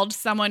called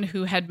someone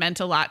who had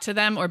meant a lot to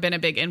them or been a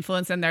big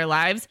influence in their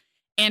lives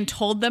and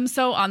told them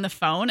so on the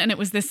phone. And it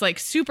was this like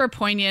super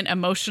poignant,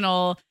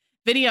 emotional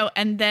video.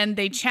 And then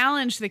they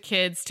challenged the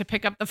kids to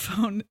pick up the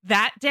phone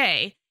that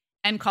day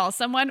and call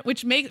someone,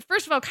 which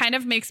first of all, kind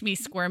of makes me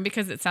squirm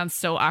because it sounds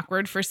so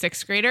awkward for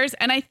 6th graders.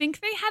 And I think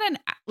they had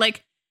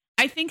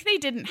I think they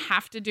didn't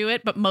have to do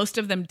it, but most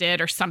of them did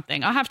or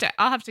something. I'll have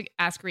to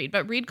ask Reed,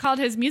 but Reed called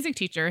his music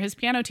teacher, his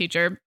piano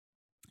teacher,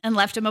 and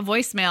left him a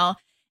voicemail.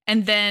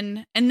 And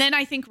then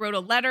I think wrote a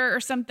letter or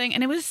something.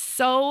 And it was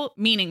so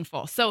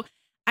meaningful. So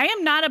I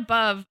am not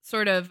above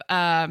sort of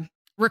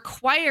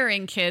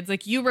requiring kids,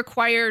 like you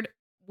required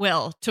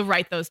Will to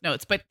write those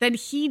notes, but then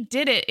he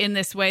did it in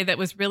this way that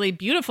was really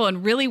beautiful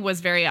and really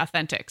was very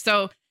authentic.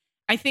 So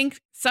I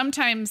think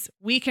sometimes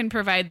we can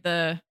provide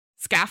the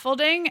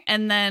scaffolding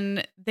and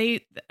then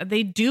they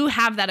do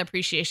have that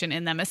appreciation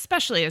in them,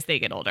 especially as they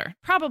get older,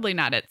 probably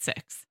not at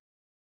 6.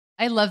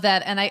 I love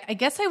that. And I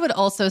guess I would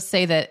also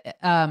say that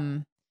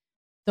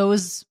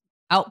those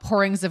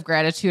outpourings of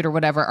gratitude or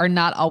whatever are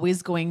not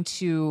always going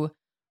to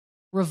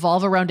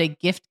revolve around a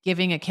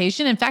gift-giving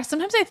occasion. In fact,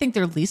 sometimes I think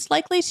they're least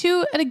likely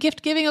to at a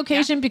gift-giving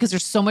occasion because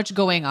there's so much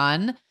going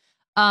on.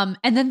 And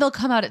then they'll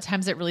come out at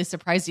times that really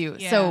surprise you.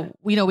 Yeah. So,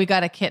 we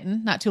got a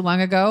kitten not too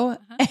long ago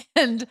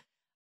and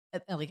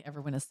like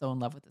everyone is so in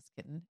love with this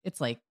kitten. It's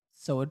like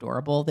so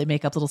adorable. They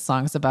make up little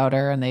songs about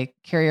her and they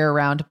carry her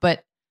around.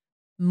 But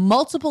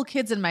multiple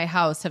kids in my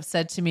house have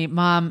said to me,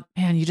 Mom,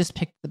 man, you just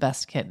picked the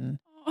best kitten.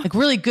 Like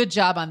really good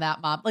job on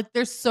that, Mom. Like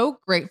they're so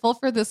grateful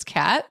for this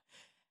cat.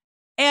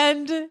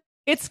 And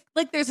it's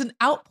like there's an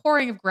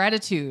outpouring of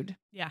gratitude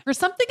for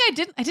something I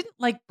didn't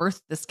like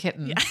birth this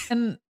kitten. Yeah.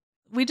 And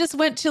we just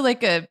went to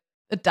like a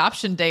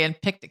adoption day and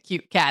picked a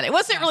cute cat. It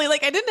wasn't really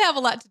like I didn't have a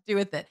lot to do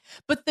with it.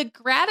 But the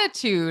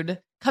gratitude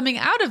coming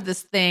out of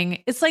this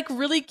thing, it's like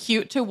really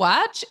cute to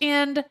watch.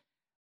 And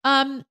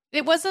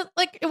it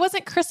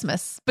wasn't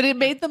Christmas, but it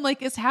made them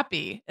like as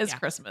happy as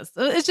Christmas.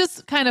 So it's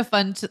just kind of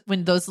fun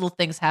when those little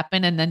things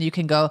happen. And then you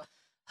can go,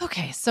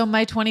 okay, so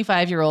my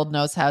 25-year-old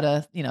knows how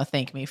to,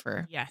 thank me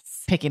for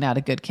picking out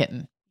a good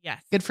kitten.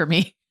 Yes. Good for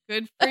me.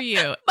 Good for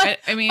you.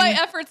 I mean, my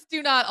efforts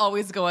do not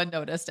always go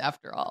unnoticed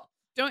after all.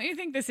 Don't you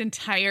think this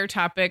entire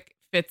topic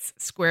fits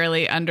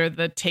squarely under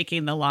the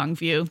taking the long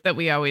view that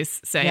we always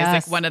say is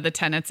like one of the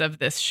tenets of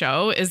this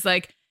show is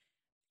like,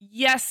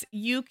 yes,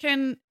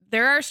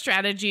 there are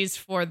strategies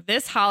for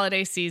this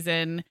holiday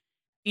season,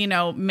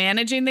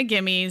 managing the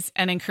gimmies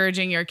and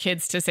encouraging your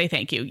kids to say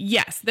thank you.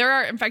 Yes, there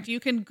are. In fact, you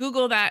can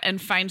Google that and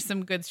find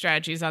some good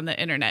strategies on the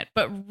internet.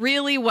 But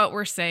really what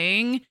we're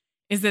saying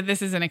is that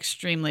this is an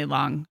extremely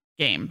long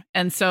game.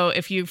 And so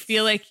if you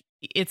feel like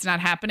it's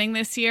not happening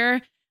this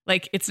year,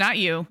 like it's not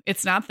you,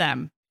 it's not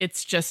them,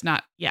 it's just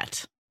not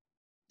yet.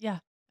 Yeah,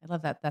 I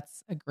love that.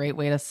 That's a great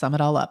way to sum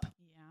it all up.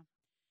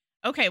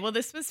 Okay, well,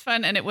 this was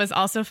fun. And it was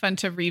also fun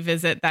to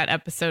revisit that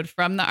episode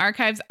from the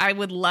archives. I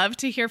would love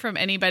to hear from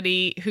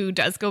anybody who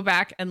does go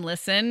back and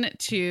listen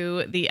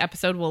to the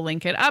episode. We'll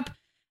link it up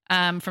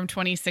from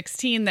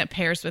 2016 that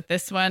pairs with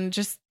this one.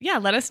 Just,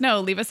 let us know.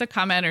 Leave us a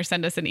comment or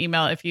send us an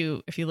email if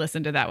you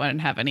listen to that one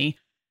and have any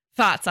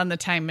thoughts on the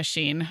time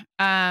machine.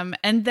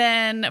 And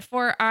then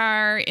for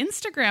our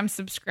Instagram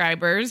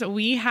subscribers,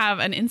 we have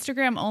an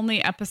Instagram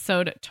only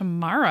episode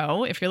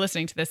tomorrow. If you're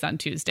listening to this on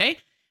Tuesday,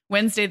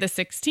 Wednesday, the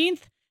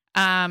 16th.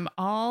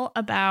 All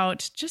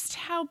about just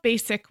how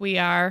basic we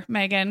are,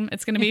 Megan.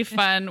 It's going to be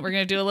fun. We're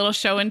going to do a little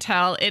show and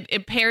tell.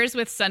 It pairs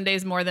with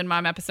Sunday's More Than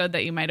Mom episode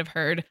that you might have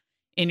heard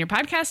in your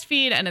podcast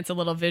feed, and it's a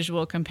little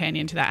visual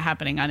companion to that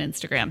happening on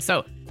Instagram.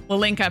 So we'll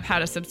link up how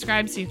to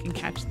subscribe so you can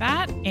catch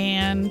that.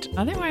 And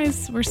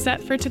otherwise, we're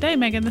set for today,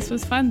 Megan. This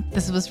was fun.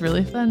 This was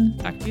really fun.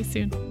 Talk to you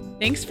soon.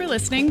 Thanks for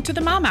listening to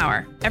The Mom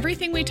Hour.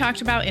 Everything we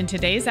talked about in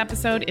today's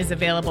episode is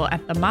available at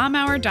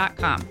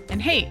themomhour.com.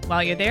 And hey,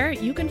 while you're there,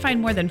 you can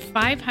find more than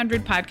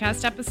 500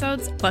 podcast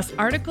episodes, plus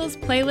articles,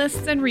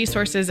 playlists, and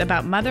resources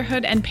about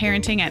motherhood and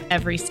parenting at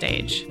every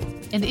stage.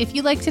 And if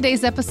you like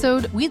today's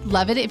episode, we'd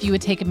love it if you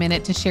would take a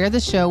minute to share the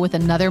show with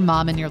another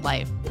mom in your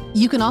life.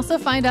 You can also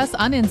find us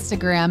on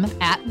Instagram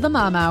at The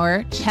Mom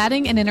Hour,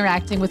 chatting and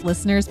interacting with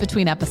listeners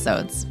between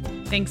episodes.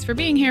 Thanks for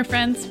being here,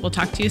 friends. We'll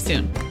talk to you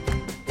soon.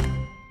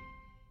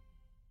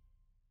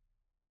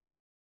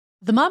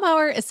 The Mom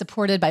Hour is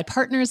supported by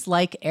partners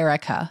like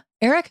Erica.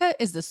 Erica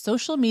is the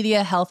social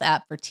media health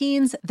app for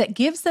teens that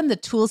gives them the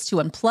tools to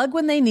unplug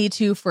when they need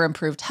to for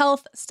improved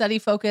health, study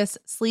focus,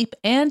 sleep,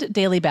 and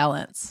daily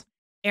balance.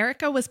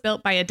 Erica was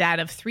built by a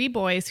dad of 3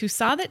 boys who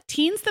saw that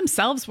teens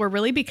themselves were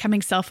really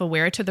becoming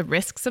self-aware to the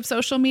risks of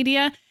social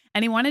media,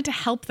 and he wanted to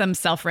help them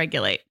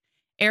self-regulate.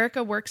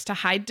 Erica works to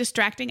hide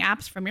distracting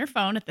apps from your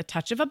phone at the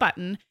touch of a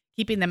button,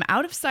 keeping them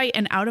out of sight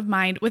and out of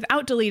mind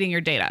without deleting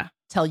your data.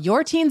 Tell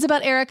your teens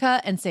about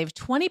Erica and save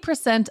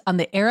 20% on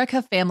the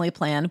Erica family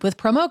plan with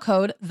promo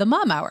code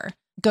TheMomHour.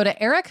 Go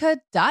to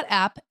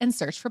erica.app and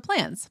search for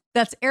plans.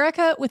 That's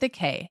Erica with a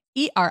K,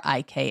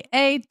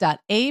 ERIKA.app,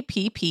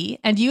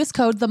 and use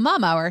code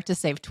TheMomHour to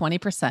save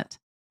 20%.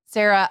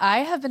 Sarah, I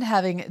have been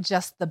having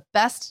just the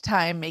best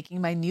time making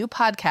my new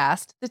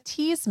podcast, The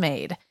Teas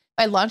Made.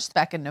 I launched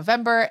back in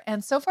November,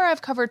 and so far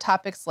I've covered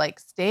topics like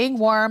staying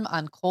warm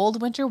on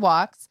cold winter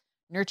walks,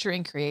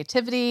 nurturing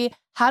creativity,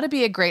 how to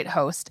be a great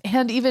host,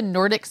 and even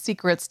Nordic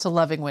secrets to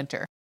loving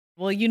winter.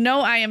 Well, you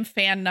know I am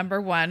fan number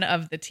 1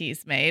 of The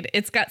Teas Made.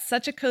 It's got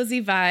such a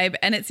cozy vibe,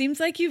 and it seems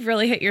like you've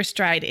really hit your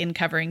stride in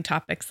covering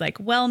topics like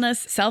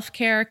wellness,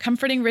 self-care,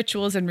 comforting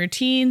rituals and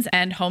routines,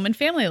 and home and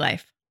family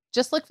life.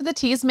 Just look for The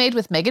Teas Made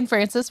with Megan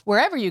Francis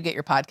wherever you get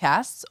your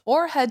podcasts,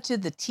 or head to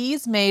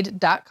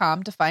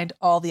theteasmade.com to find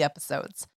all the episodes.